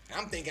 And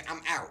I'm thinking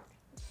I'm out.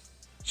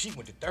 She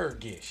went to third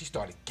gear. She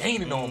started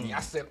gaining on me.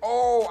 I said,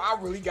 "Oh,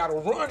 I really gotta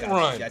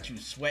run." Got you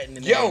sweating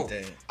and Yo,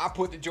 everything. I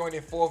put the joint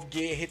in fourth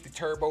gear, hit the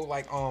turbo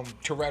like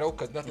Toretto,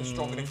 cause nothing's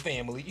stronger than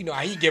family. You know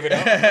how he give it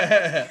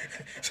up.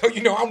 So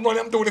I'm running.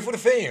 I'm doing it for the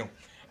fam.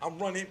 I'm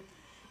running.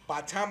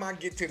 By the time I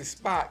get to the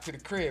spot, to the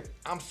crib,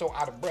 I'm so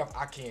out of breath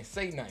I can't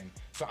say nothing.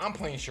 So I'm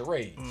playing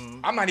charades.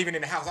 I'm not even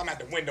in the house. I'm at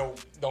the window,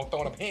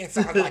 throwing up hand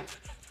signs like.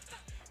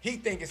 He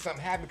thinking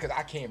something happened because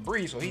I can't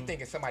breathe, so he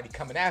thinking somebody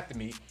coming after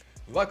me.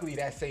 Luckily,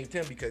 that saved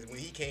him because when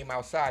he came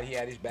outside, he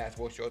had his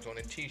basketball shorts on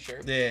and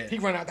t-shirt. Yeah. He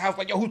run out the house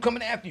like, yo, who's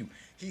coming after you?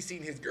 He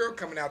seen his girl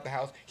coming out the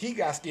house. He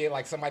got scared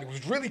like somebody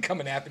was really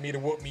coming after me to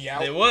whoop me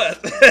out. It was.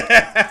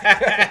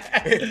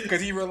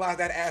 Because he realized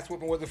that ass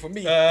whooping wasn't for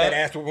me. That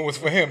ass whooping was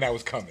for him that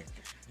was coming.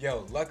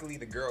 Yo, luckily,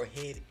 the girl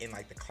hid in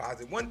like the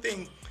closet. One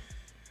thing...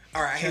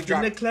 All right, I hate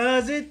in the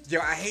closet. Yo,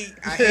 I hate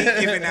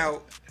giving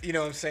out,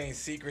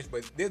 secrets,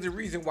 but there's a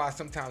reason why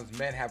sometimes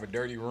men have a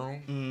dirty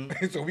room,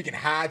 so we can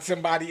hide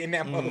somebody in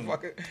that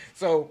motherfucker.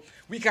 So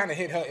we kind of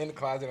hid her in the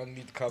closet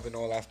underneath the cover and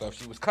all that stuff.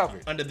 She was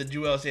covered under the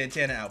Joel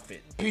Santana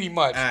outfit. Pretty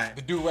much, right.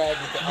 The do rag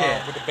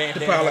with the bandana,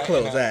 the pile of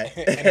clothes,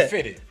 and the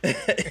fitted.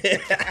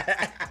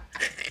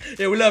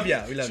 Yeah, we love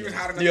y'all. She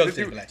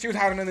was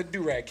hiding under the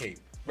do rag cape,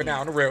 but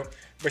now on the real.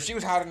 But she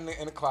was hiding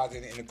in the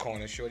closet in the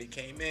corner. Shorty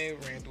came in,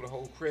 ran through the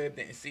whole crib,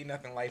 didn't see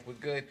nothing. Life was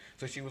good.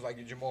 So she was like,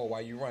 "Yo, Jamal,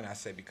 why you run?" I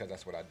said, "Because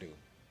that's what I do."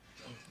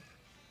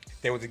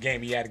 There was a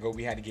game he had to go.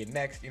 We had to get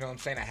next. You know what I'm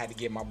saying? I had to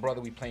get my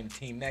brother. We playing the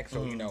team next.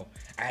 So,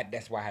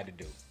 that's what I had to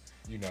do.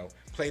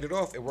 Played it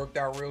off. It worked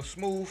out real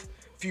smooth.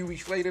 A few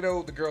weeks later,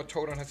 though, the girl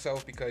told on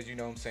herself because,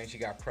 she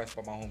got pressed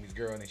by my homie's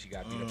girl and then she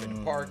got beat up in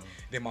the park.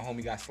 Then my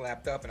homie got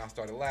slapped up and I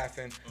started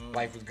laughing.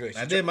 Life was good.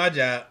 I did my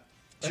job.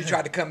 She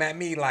tried to come at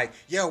me like,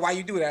 yo, why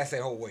you do that? I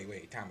said, oh,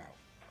 wait, time out.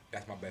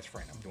 That's my best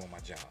friend. I'm doing my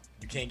job.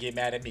 You can't get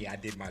mad at me. I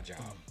did my job.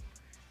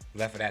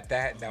 Left it at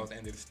that. That was the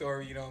end of the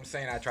story. You know what I'm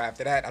saying?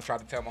 After that, I tried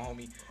to tell my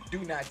homie,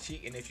 do not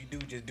cheat. And if you do,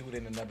 just do it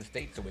in another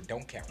state so it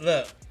don't count.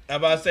 Look, I'm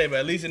about to say, but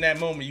at least in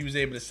that moment, you was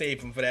able to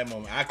save him for that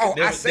moment.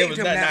 I saved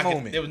him in that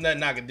moment. There was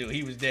nothing I could do.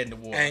 He was dead in the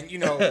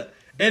water.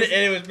 And, and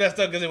it was messed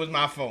up because it was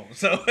my phone.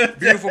 So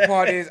beautiful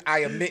part is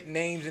I omit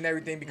names and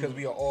everything because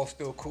we are all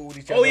still cool with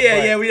each other. Oh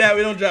yeah, we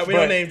don't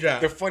name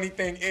drop. The funny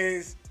thing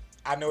is,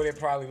 I know they're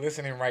probably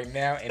listening right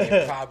now and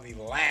they're probably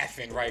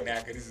laughing right now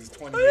because this is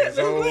 20 years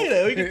old.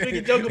 We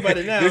can joke about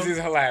it now. This is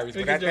hilarious.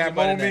 But at that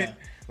moment,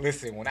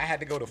 listen, when I had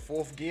to go to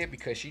fourth gear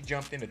because she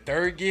jumped into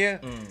third gear.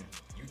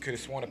 You could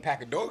have sworn a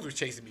pack of dogs was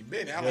chasing me,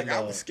 man.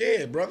 I was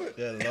scared, brother.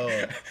 Good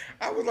Lord.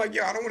 I was like,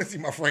 yo, I don't want to see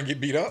my friend get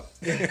beat up.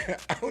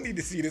 I don't need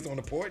to see this on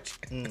the porch.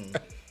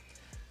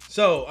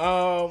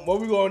 So,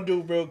 what we gonna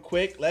do real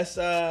quick? Let's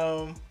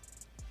find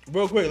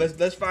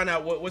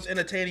out what's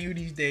entertaining you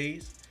these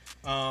days.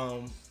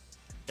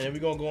 And then we're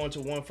going to go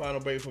into one final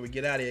break before we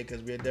get out of here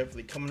because we're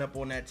definitely coming up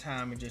on that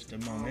time in just a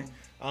moment.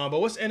 But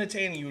what's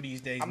entertaining you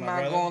these days, I'm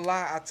not going to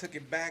lie. I took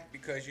it back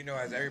because,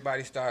 as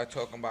everybody started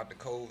talking about the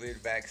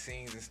COVID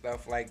vaccines and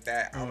stuff like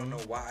that, I don't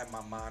know why in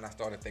my mind I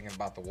started thinking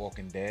about The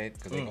Walking Dead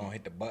because they're going to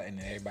hit the button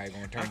and everybody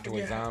going to turn into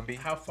a zombie.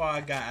 How far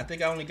I got? I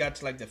think I only got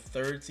to like the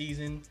third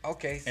season.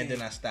 Okay. See, and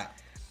then I stopped.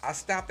 I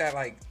stopped at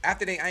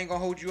after I ain't going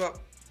to hold you up.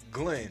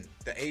 Glenn,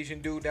 the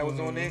Asian dude that was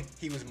on there,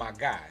 he was my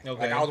guy.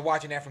 Okay. Like I was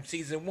watching that from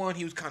season 1.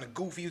 He was kind of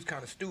goofy. He was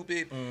kind of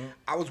stupid.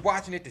 I was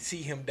watching it to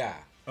see him die.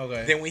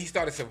 Okay. Then when he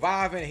started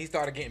surviving and he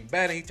started getting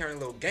better, he turned a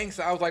little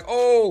gangster. I was like,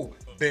 oh,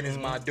 Ben is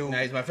my dude. Now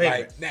he's my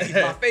favorite. Now he's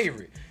my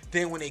favorite.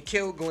 Then when they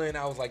killed Glenn,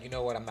 I was like, you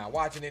know what? I'm not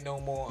watching it no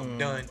more. I'm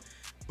done.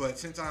 But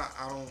since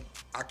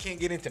I can't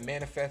get into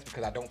Manifest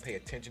because I don't pay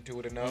attention to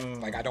it enough.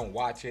 Like I don't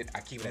watch it. I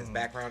keep it as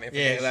background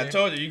information. Yeah, I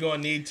told you you're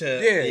gonna need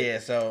to. Yeah.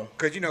 So.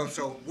 Cause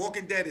so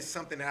Walking Dead is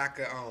something that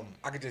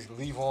I could just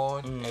leave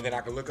on and then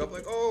I could look up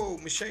like, oh,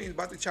 Machine's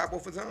about to chop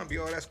off a zombie.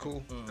 Oh, that's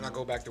cool. And I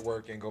go back to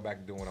work and go back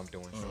to doing what I'm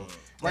doing. So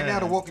right now,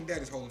 The Walking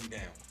Dead is holding me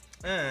down.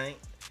 All right.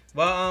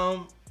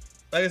 Well,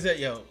 like I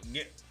said,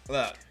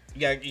 look,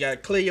 you gotta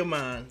clear your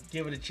mind.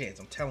 Give it a chance.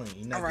 I'm telling you,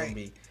 you're not gonna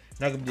be.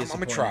 I'm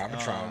gonna try.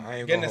 I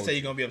ain't gonna say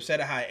you're gonna be upset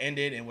at how it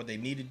ended and what they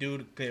need to do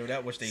to clear it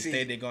up, which they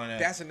say they're gonna.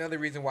 That's another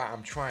reason why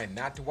I'm trying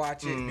not to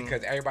watch it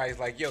because everybody's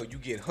like, "Yo, you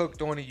get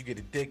hooked on it, you get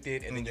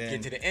addicted, and then you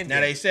get to the ending."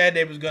 Now they said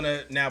they was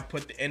gonna now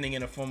put the ending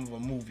in the form of a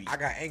movie. I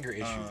got anger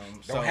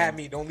issues.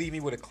 Don't leave me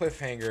with a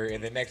cliffhanger,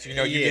 and the next you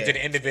get to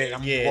the end of it,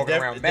 I'm walking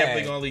around mad.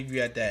 Definitely gonna leave you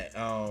at that.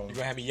 You're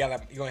gonna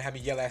have me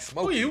yell at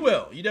Smokey. Oh, you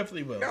will. You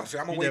definitely will. No, so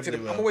I'm gonna wait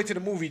till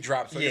the movie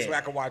drops so this way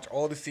I can watch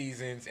all the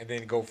seasons and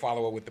then go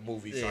follow it with the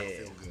movie so I can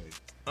feel good.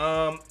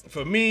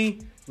 For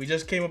me, we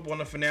just came up on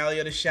the finale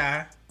of The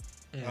Chi.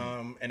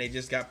 and they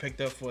just got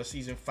picked up for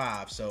season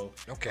 5. So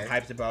Okay. I'm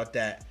hyped about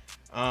that.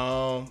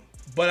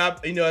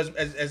 But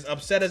as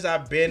upset as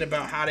I've been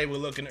about how they were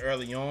looking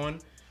early on,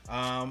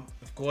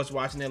 of course,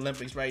 watching the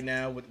Olympics right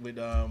now with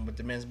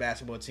the men's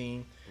basketball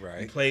team.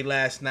 Right. We played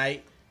last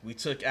night. We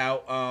took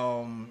out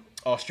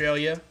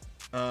Australia,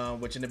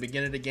 which in the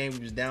beginning of the game we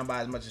was down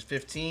by as much as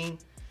 15,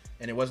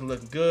 and it wasn't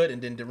looking good.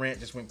 And then Durant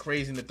just went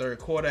crazy in the third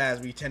quarter, as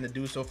we tend to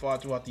do so far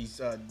throughout this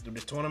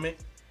tournament.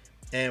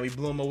 And we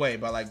blew them away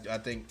by, like, I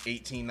think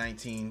 18,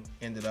 19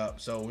 ended up.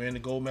 So we're in the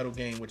gold medal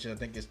game, which I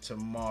think is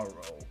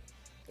tomorrow.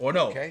 Or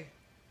no. Okay.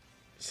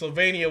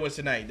 Slovenia was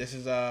tonight. This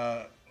is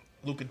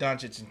Luka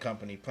Doncic and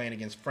company playing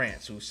against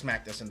France, who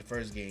smacked us in the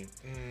first game.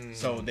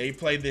 So they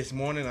played this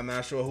morning. I'm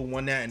not sure who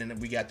won that, and then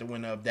we got the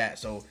winner of that.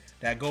 So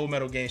that gold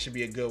medal game should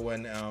be a good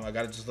one. I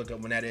got to just look up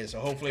when that is. So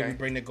hopefully we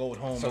bring the gold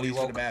home, So at least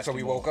for the basketball. So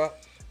we woke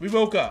up? We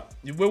woke up.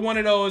 We're one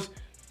of those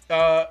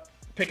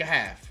pick a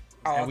half.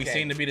 Oh, and we okay.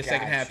 seem to be the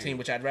second Got half you. team,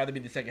 which I'd rather be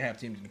the second half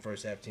team than the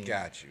first half team.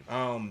 Got you.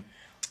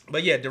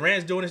 But yeah,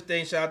 Durant's doing his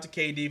thing. Shout out to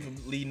KD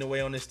for leading the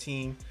way on this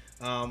team.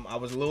 I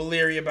was a little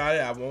leery about it.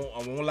 I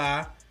won't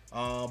lie.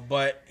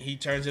 But he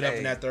turns it up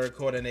in that third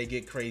quarter, and they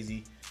get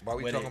crazy. While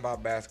we talking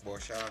about basketball,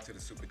 shout out to the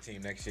super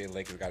team. Next year,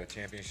 Lakers got a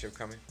championship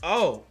coming.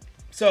 Oh,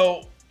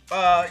 so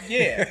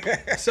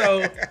yeah.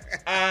 So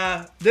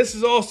this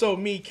is also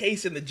me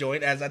casing the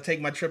joint as I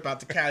take my trip out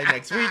to Cali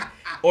next week,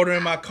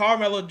 ordering my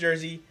Carmelo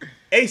jersey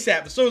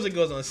ASAP as soon as it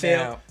goes on sale.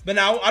 Now, But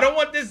now I don't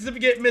want this to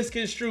get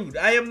misconstrued.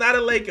 I am not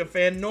a Laker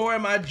fan, nor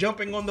am I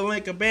jumping on the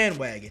Laker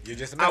bandwagon. You're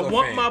just a I Melo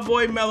want fan. my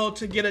boy Melo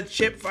to get a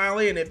chip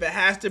finally, and if it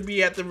has to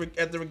be at the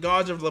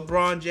regards of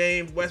LeBron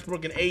James,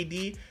 Westbrook, and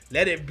AD,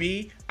 let it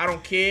be. I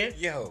don't care.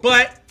 Yo.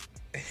 But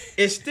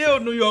it's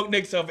still New York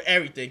Knicks over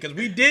everything, because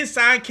we did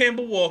sign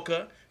Kemba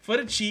Walker for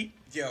the cheap.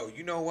 Yo,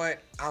 you know what?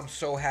 I'm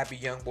so happy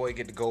young boy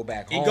get to go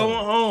back He home.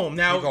 going home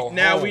now. He go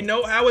Now home. we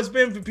know how it's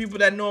been for people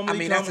that normally I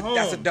mean, come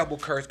that's a home. double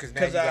curse because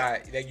now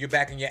 'Cause you're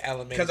back in your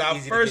element. Because It's our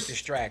easy first to get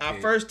distracted. our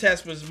first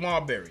test was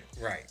Marbury,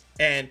 Right.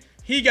 and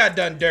he got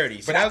done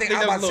dirty. So But I think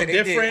that was a little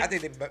different. I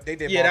think they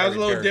did. Yeah, that was a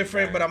Marbury little dirty,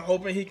 different, man. but I'm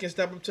hoping he can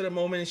step up to the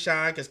moment and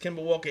shine, because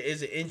Kemba Walker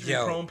is an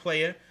injury-prone Yo.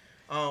 player.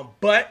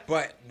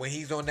 But when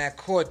he's on that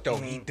court, though,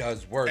 he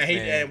does work, man.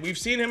 and we've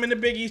seen him in the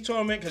Big East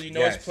tournament, because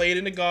Yes. he's played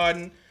in the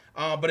Garden.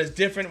 But it's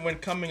different when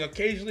coming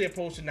occasionally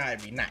opposed to not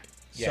every night.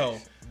 Yes.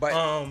 So,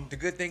 but the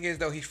good thing is,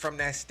 though, he's from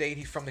that state.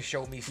 He's from the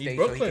Show Me state,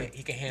 so Brooklyn.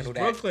 he can handle He's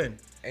that. Brooklyn.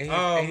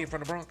 And he's from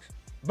the Bronx.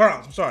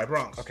 Bronx. I'm sorry,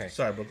 Bronx. Okay.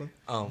 Sorry, Brooklyn.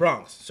 Um,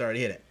 Bronx. Sorry to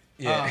hear that.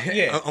 Yeah,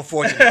 Yeah.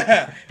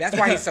 Unfortunately, that's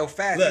why he's so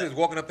fast. Look, he was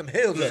walking up them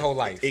hills his whole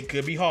life. It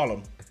could be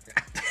Harlem.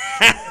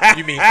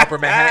 You mean Upper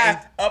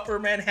Manhattan? Upper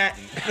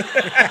Manhattan.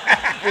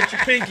 With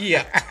your pinky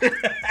up.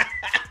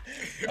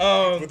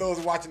 For those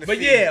watching the But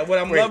feed, yeah,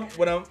 wait,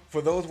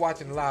 for those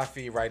watching the live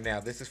feed right now,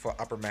 this is for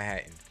Upper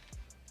Manhattan.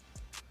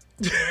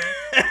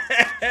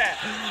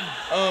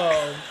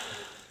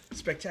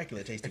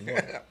 Spectacular tasting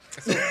water.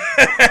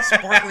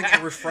 Sparkling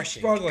and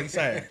refreshing. Sparkling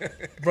cider.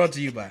 Brought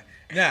to you by.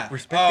 Nah.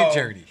 Respect the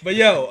journey. But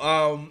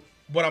yo,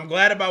 what I'm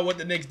glad about what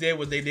the Knicks did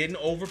was they didn't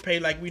overpay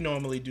like we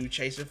normally do,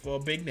 chasing for a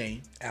big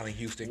name. Allen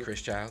Houston,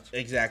 Chris Childs.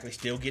 Exactly.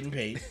 Still getting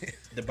paid.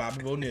 The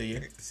Bobby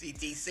Bonilla.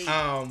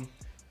 CTC.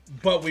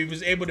 But we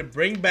was able to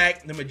bring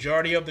back the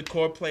majority of the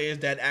core players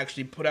that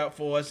actually put out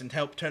for us and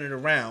help turn it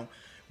around,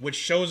 which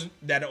shows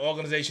that the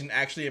organization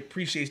actually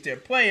appreciates their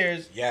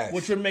players, Yes.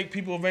 which would make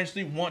people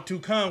eventually want to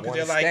come, because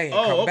Want they're to stay like, and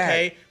oh, come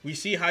okay, back. we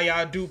see how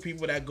y'all do,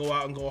 people that go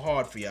out and go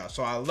hard for y'all.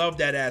 So I love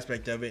that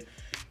aspect of it.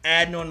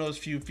 Adding on those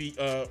few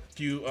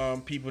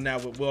people now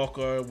with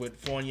Walker, with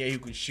Fournier who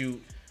can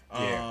shoot,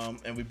 Yeah.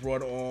 and we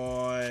brought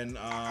on.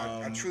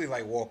 I truly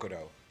like Walker,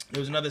 though. There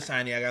was another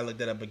signing. I gotta look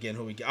that up again.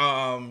 Who we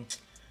got?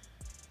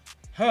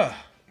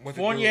 What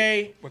the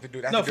Fournier. dude- what the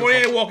dude- that's No, the dude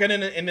Fournier from- Walker,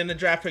 and then the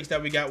draft picks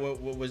that we got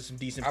was some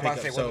decent I'm about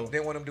pickups. to say, So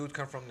didn't one of them dudes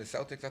come from the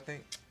Celtics, I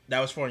think? that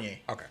was Fournier.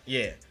 Okay.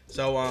 Yeah.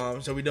 So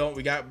we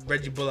got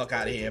Reggie Bullock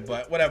out of here,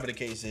 but whatever the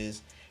case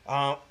is,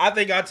 I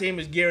think our team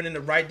is gearing in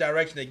the right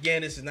direction.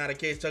 Again, this is not a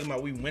case talking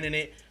about we winning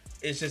it.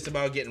 It's just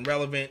about getting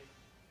relevant,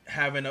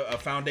 having a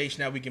foundation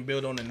that we can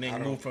build on, and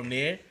then move from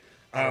there.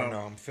 I don't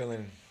know. I'm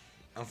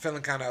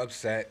feeling kind of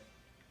upset.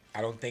 I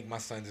don't think my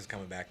son's is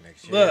coming back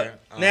next year.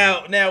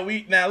 Look, now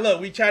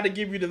we tried to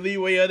give you the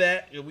leeway of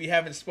that. We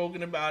haven't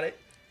spoken about it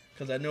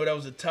because I know that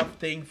was a tough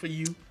thing for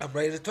you. I'm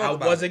ready to talk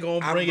about it. I wasn't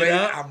gonna bring it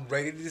up. I'm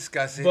ready to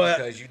discuss it But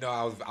because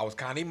I was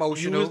kind of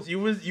emotional. You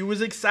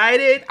was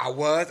excited. I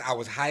was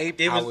hyped.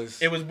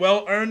 It was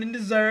well earned and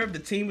deserved. The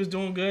team was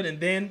doing good, and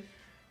then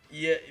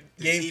game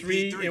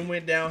CP3. 3 and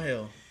went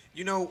downhill.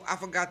 You know, I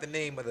forgot the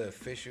name of the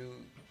official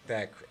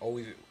that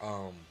always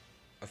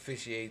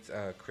officiates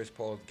Chris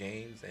Paul's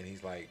games, and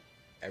he's like,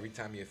 every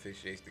time he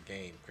officiates the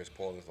game, Chris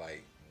Paul is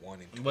like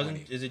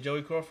 1-20. Is it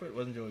Joey Crawford?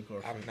 Wasn't Joey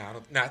Crawford?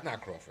 It's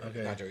not Crawford. Okay.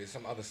 It's not Joey. It's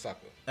some other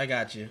sucker. I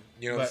got you.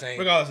 You know what I'm saying?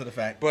 Regardless of the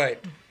fact.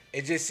 But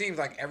it just seems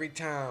like every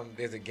time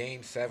there's a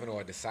game 7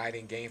 or a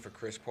deciding game for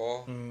Chris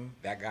Paul,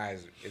 that guy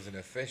is an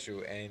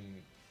official, and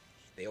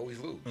they always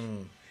lose.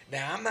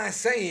 Now, I'm not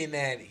saying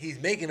that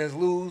he's making us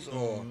lose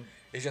or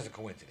It's just a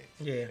coincidence.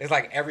 Yeah. It's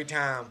like every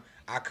time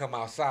I come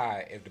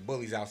outside, if the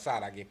bully's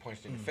outside, I get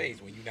punched in the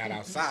face. When you're not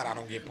outside, I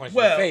don't get punched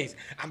in the face.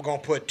 I'm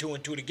going to put 2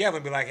 and 2 together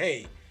and be like,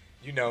 hey,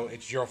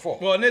 it's your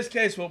fault. Well, in this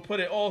case, we'll put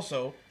it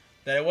also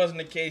that it wasn't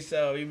the case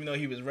of, even though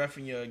he was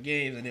reffing your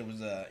games and it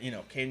was,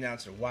 came down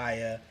to the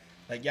wire.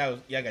 Like, y'all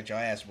got your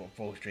ass whooped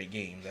 4 straight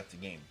games after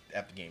game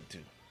 2.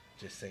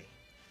 Just saying.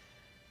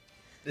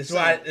 That's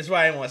why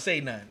I didn't want to say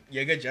nothing.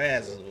 You got your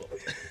asses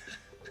whooped.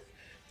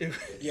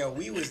 Yo,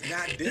 we was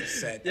not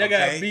Dipset. Y'all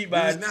got beat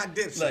by. We was not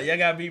Dipset. Look, y'all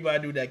got beat by a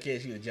dude that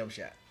can't shoot a jump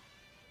shot.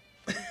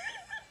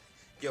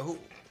 Yo,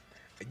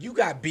 you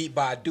got beat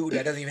by a dude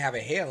that doesn't even have a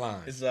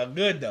hairline. It's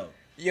good though.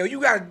 Yo, you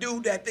got a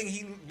dude that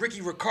think Ricky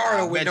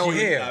Ricardo with no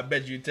hair. I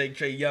bet you take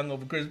Trae Young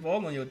over Chris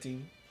Paul on your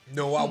team.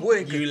 No, I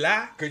wouldn't. You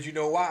lie. Because you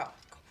know why?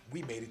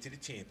 We made it to the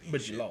championship.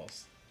 But you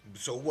lost.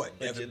 So what?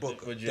 Devin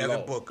Booker.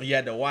 Devin Booker. You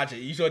had to watch it.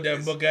 You saw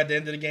Devin Booker at the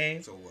end of the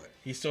game? So what?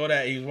 He saw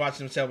that. He was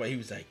watching himself, but he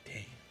was like,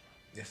 damn.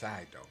 It's all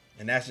right, though.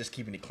 And that's just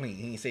keeping it clean.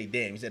 He didn't say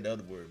damn. He said the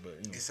other word. But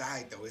It's all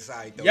right, though. It's all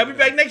right, though. Y'all be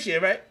back next year,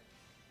 right?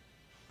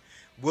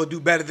 We'll do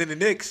better than the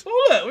Knicks.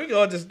 Oh, look. We go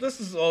let's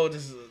just all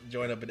just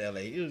join up in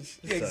L.A.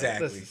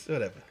 Exactly.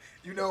 Whatever.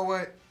 You know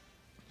what?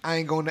 I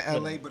ain't going to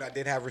L.A., but I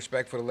did have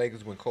respect for the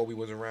Lakers when Kobe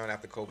was around.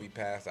 After Kobe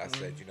passed, I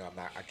said,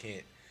 I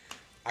can't.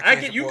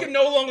 You can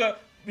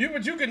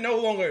no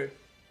longer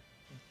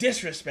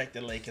disrespect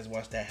the Lakers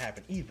once that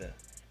happened either.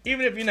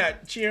 Even if you're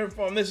not cheering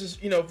for them, this is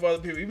for other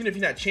people. Even if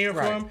you're not cheering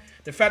for them,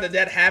 the fact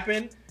that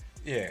happened,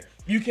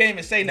 you can't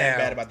even say nothing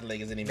bad about the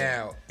Lakers anymore.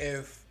 Now,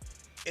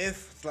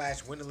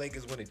 when the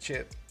Lakers win a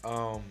chip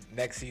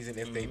next season,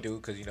 if they do,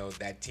 because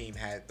that team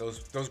had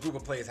those group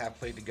of players have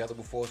played together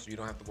before, so you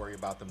don't have to worry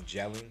about them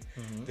gelling.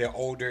 They're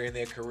older in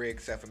their career,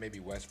 except for maybe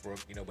Westbrook,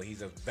 but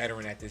he's a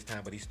veteran at this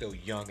time, but he's still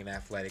young and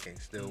athletic and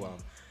still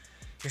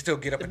can still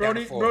get up and down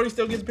the floor. Brody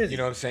still gets busy. You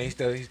know what I'm saying?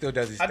 He still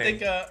does his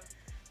thing.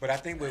 But I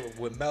think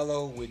with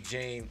Melo,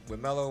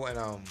 Melo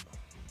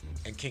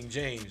and King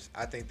James,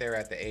 I think they're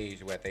at the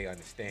age where they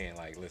understand,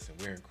 like, listen,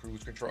 we're in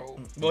cruise control.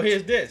 Well,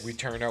 here's this. We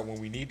turn up when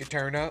we need to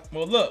turn up.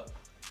 Well, look,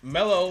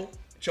 Melo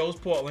chose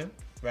Portland,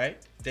 right?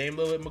 Dame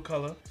Lillard,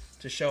 McCullough,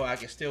 to show I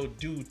can still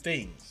do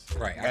things.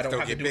 Right. I don't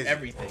have to do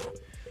everything.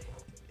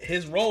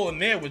 His role in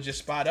there was just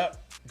spot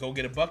up, go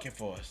get a bucket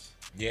for us.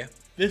 Yeah.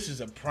 This is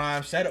a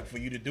prime setup for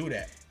you to do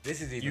that. This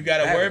is even You got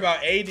to better. worry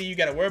about AD. You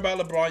got to worry about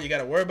LeBron. You got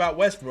to worry about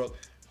Westbrook.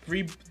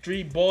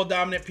 Three ball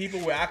dominant people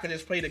where I could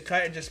just play the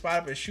cut and just spot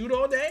up and shoot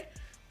all day.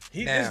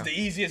 This is the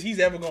easiest he's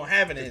ever gonna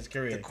have in his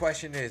career. The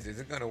question is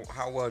it gonna?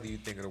 How well do you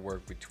think it'll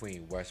work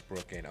between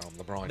Westbrook and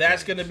LeBron?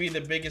 That's James? gonna be the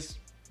biggest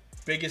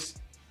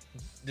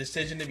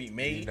decision to be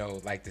made.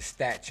 Like the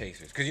stat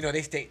chasers, because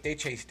they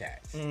chase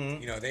stats.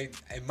 Mm-hmm. They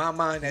in my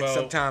mind that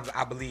sometimes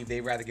I believe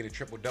they'd rather get a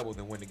triple double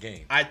than win the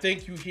game. I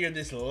think you hear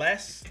this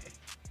less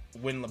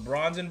when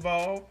LeBron's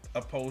involved,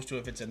 opposed to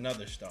if it's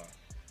another star.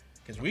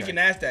 Because we can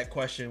ask that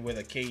question with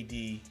a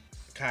KD,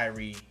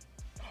 Kyrie,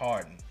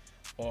 Harden,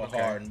 or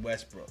Harden,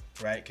 Westbrook,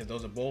 right? Because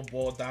those are both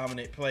ball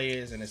dominant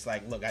players, and it's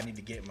like, look, I need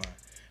to get mine.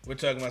 We're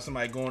talking about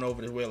somebody going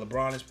over to where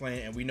LeBron is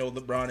playing, and we know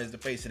LeBron is the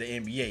face of the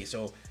NBA.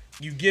 So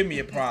you give me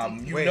a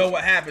problem. You know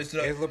what happens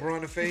to is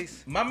LeBron the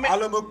face? My man,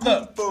 look,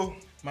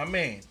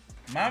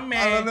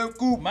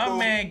 my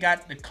man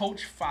got the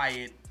coach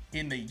fired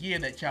in the year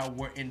that y'all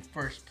were in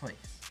first place.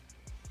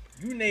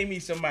 You name me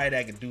somebody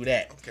that can do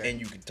that, and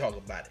you can talk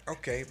about it.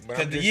 Okay, but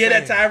because the year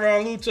that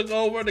Tyronn Lue took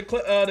over the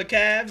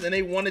Cavs and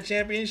they won the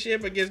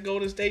championship against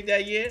Golden State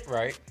that year,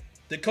 right?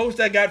 The coach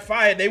that got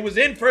fired, they was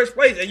in first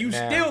place, and you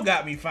still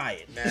got me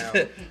fired. Now,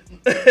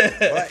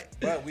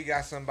 but we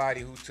got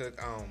somebody who took.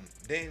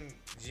 Didn't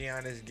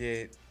Giannis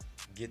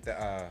get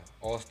the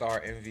All-Star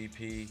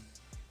MVP?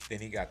 Then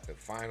he got the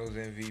Finals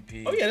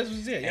MVP. Oh yeah, this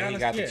was it. And Giannis, he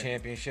got the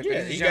championship.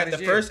 Yeah, he got the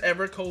first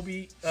ever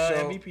Kobe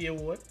MVP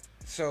award.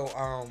 So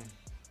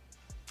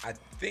I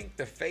think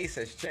the face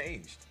has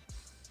changed.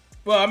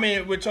 Well, I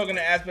mean, we're talking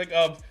the aspect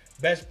of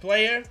best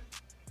player.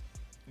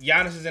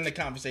 Giannis is in the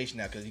conversation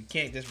now because you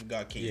can't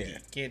disregard KD.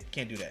 Yeah.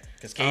 Can't do that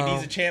because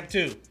KD's a champ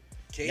too.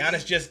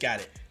 Giannis just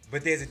got it.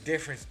 But there's a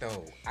difference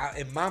though.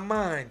 In my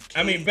mind,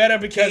 better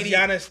because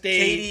Giannis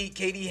stayed.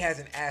 KD has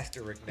an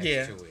asterisk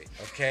next to it.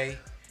 Okay.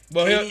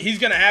 Well, he's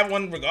gonna have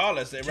one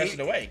regardless the rest of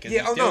the way because he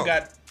still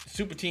got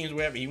super teams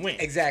wherever he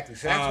went. Exactly.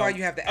 So that's why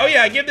you have to.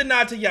 I give the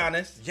nod to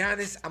Giannis.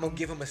 Giannis, I'm gonna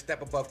give him a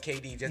step above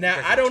KD just now.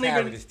 Because I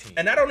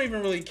don't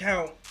even really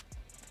count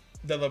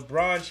the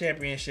LeBron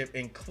championship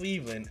in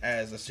Cleveland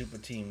as a super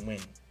team win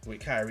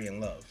with Kyrie and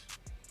Love,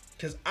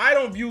 because I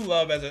don't view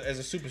Love as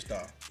a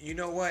superstar. You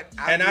know what?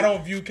 I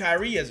don't view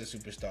Kyrie as a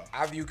superstar.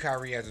 I view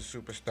Kyrie as a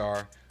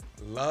superstar.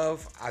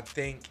 Love, I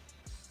think.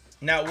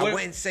 Now, I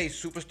wouldn't say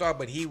superstar,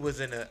 but he was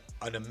an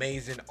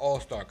amazing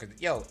all-star. Because,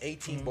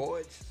 18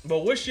 boards.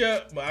 But there's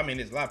a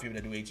lot of people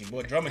that do 18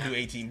 boards. Drummond do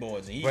 18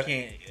 boards, and he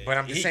can't. But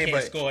I'm just saying,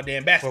 can't score a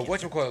damn basket. But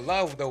whatchamacallit,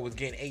 Love though was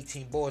getting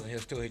 18 boards, and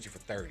he'll still hit you for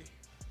 30.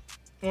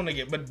 But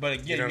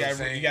again, you got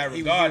regard.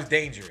 He was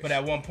dangerous. But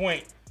at one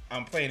point,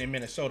 I'm playing in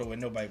Minnesota when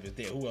nobody was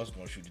there. Who else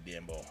gonna shoot the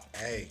damn ball?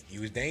 Hey, he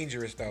was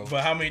dangerous though.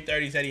 But how many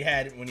 30s had he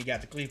had when he got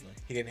to Cleveland?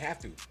 He didn't have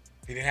to.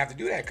 He didn't have to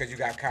do that because you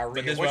got Kyrie.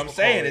 But this is what I'm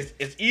saying.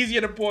 It's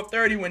easier to pour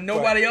 30 when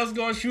nobody else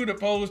going to shoot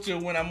opposed to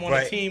when I'm on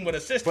a team with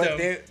a system.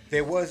 But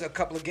there was a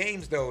couple of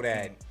games, though,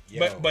 that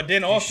but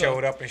then also he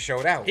showed up and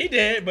showed out. He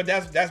did, but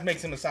that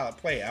makes him a solid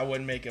player. I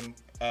wouldn't make him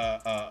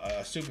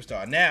a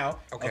superstar. Now,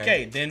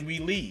 okay, then we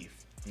leave.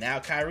 Now,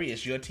 Kyrie,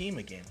 it's your team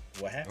again.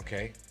 What happened?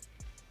 Okay.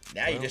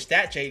 Now you're just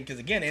stat chasing because,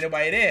 again, ain't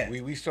nobody there.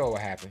 We saw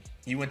what happened.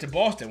 You went to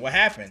Boston. What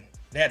happened?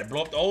 They had to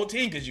blow up the whole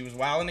team because you was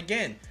wilding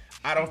again.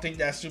 I don't think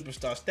that's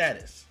superstar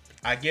status.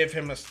 I give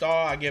him a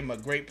star. I give him a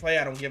great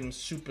player. I don't give him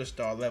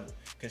superstar level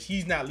because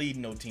he's not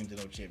leading no team to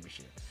no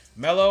championship.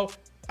 Melo,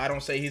 I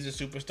don't say he's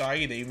a superstar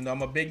either, even though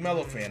I'm a big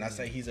Melo fan. I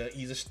say he's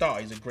a star.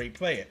 He's a great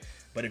player.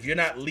 But if you're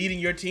not leading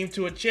your team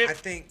to a chip, I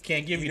think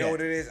can't give you that. You know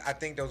what it is? I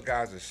think those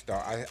guys are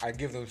star. I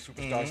give them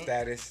superstar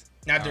status.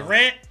 Now,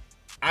 Durant,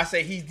 I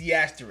say he's the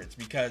asterisk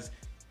because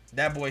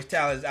that boy's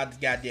talent is out the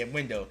goddamn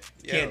window.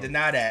 Can't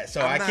deny that. So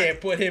I can't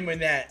put him in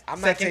that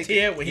second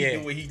tier when he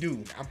do what he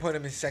do. I'm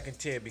putting him in second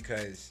tier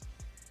because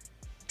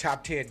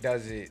top tier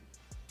does it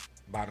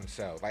by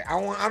themselves. Like I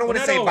don't want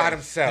to say by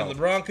themselves.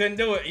 LeBron couldn't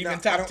do it. Even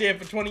top tier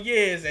for 20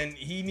 years, and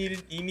he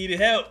needed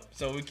help.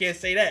 So we can't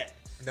say that.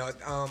 No,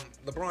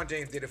 LeBron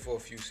James did it for a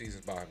few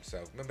seasons by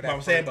himself. Remember that? But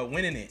I'm saying about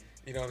winning it.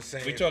 You know what I'm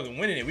saying? We're talking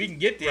winning it. We can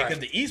get there because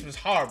the East was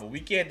horrible. We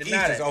can't deny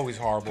that. East is always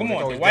horrible. Come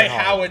on, Dwight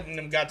Howard and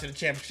them got to the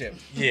championship.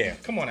 Yeah.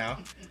 Come on now.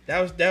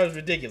 That was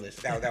ridiculous.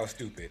 That was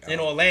stupid. In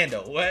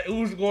Orlando.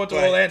 Who's going to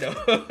Orlando?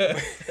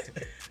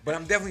 But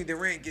I'm definitely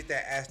Durant get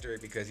that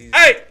asterisk because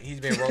he's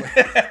been rolling.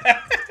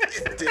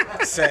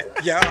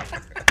 Set. Yeah.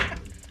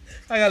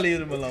 I gotta leave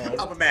them alone.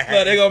 I'm a man.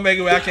 Look, they're gonna make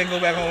it where I can't go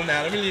back home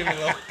now. Let me leave them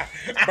alone.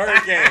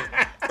 Bird game.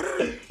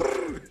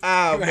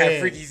 Oh, you had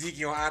Freaky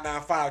Zeke on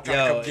I-95 trying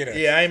to come get us.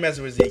 Yeah, I ain't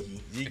messing with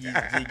Zeke. Zeke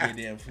a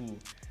damn fool.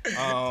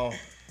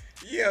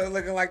 Yeah,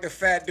 looking like the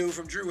fat dude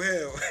from Drew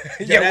Hill.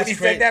 When he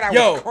said that, I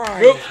was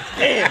crying.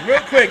 Real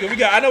quick.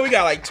 I know we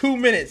got like 2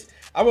 minutes.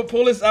 I'm gonna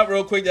pull this up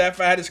real quick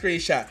after I had a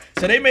screenshot.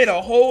 So they made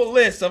a whole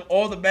list of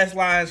all the best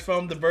lines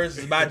from the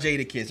verses by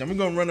Jadakiss. And we're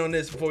gonna run on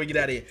this before we get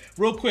out of here.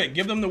 Real quick,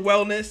 give them the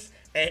wellness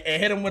and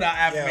hit them with our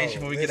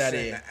affirmation before we get out of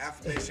here. The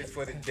affirmation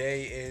for the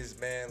day is,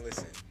 man,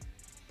 listen.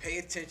 Pay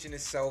attention to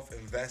self,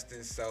 invest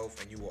in self,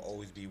 and you will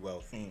always be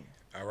wealthy.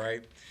 All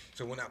right?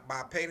 So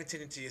by paying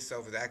attention to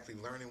yourself is actually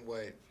learning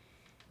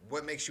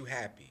what makes you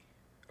happy.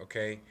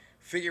 Okay?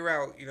 Figure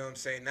out, you know what I'm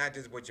saying, not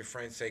just what your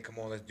friends say, come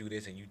on, let's do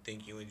this, and you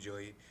think you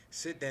enjoy it.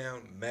 Sit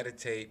down,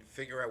 meditate,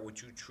 figure out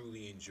what you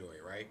truly enjoy,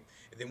 right?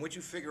 And then once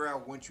you figure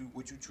out what you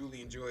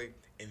truly enjoy,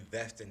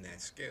 invest in that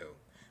skill.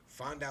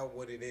 Find out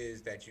what it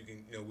is that you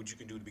can, what you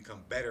can do to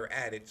become better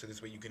at it, so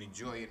this way you can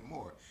enjoy it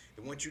more.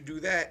 And once you do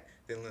that,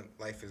 then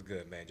life is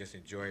good, man. Just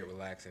enjoy it,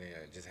 relax, and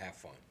just have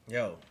fun.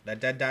 Yo, let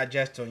that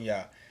digest on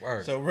y'all.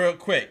 Word. So real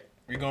quick,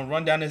 we're gonna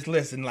run down this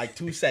list in like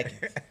 2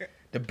 seconds.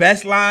 The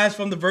best lines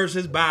from the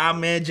verses by our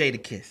man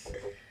Jadakiss.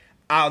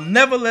 I'll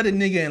never let a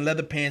nigga in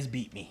leather pants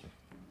beat me.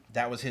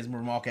 That was his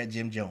remark at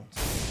Jim Jones.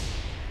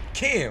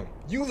 Kim,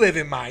 you live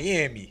in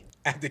Miami.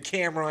 After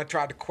Cameron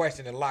tried to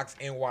question the Locks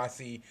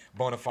NYC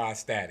bona fide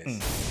status.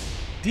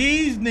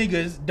 These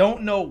niggas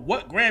don't know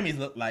what Grammys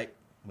look like,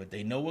 but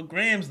they know what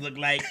Grams look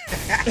like.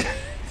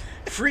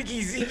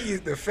 Freaky Zeke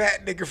is the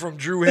fat nigga from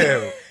Drew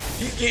Hill.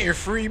 He's getting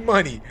free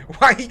money.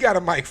 Why he got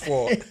a mic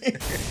for?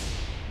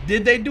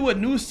 Did they do a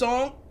new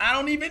song? I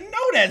don't even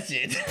know that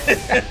shit.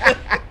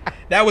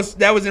 That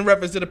was in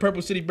reference to the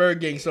Purple City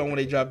Bird Gang song when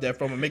they dropped that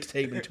from a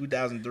mixtape in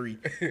 2003.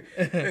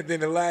 And then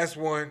the last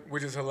one,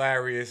 which is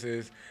hilarious,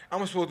 is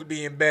I'm supposed to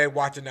be in bed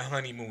watching The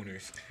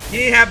Honeymooners. He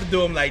didn't have to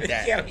do him like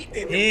that. Yeah, he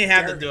didn't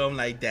have to do him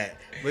like that.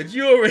 But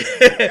you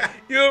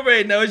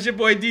already know it's your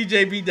boy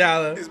DJ B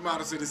Dollar. It's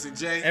Model Citizen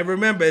J. And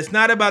remember, it's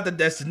not about the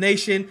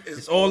destination.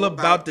 It's all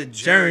about the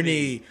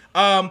journey.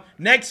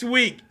 Next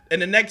week, in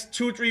the next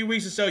 2-3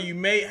 weeks or so, you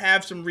may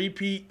have some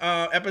repeat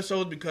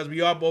episodes because we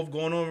are both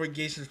going on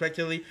vacation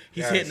respectively.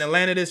 He's hitting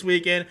Atlanta this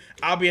weekend.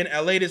 I'll be in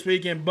LA this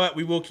weekend, but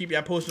we will keep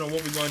y'all posted on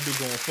what we're going to do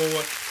going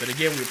forward. But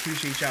again, we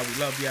appreciate y'all. We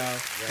love y'all.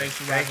 Thanks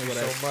for rocking with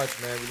us. Thank you so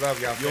much, man. We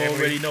love y'all. You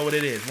already know what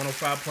it is.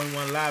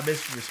 105.1 Live.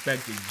 It's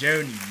Respect the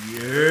Journey.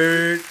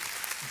 Yeah.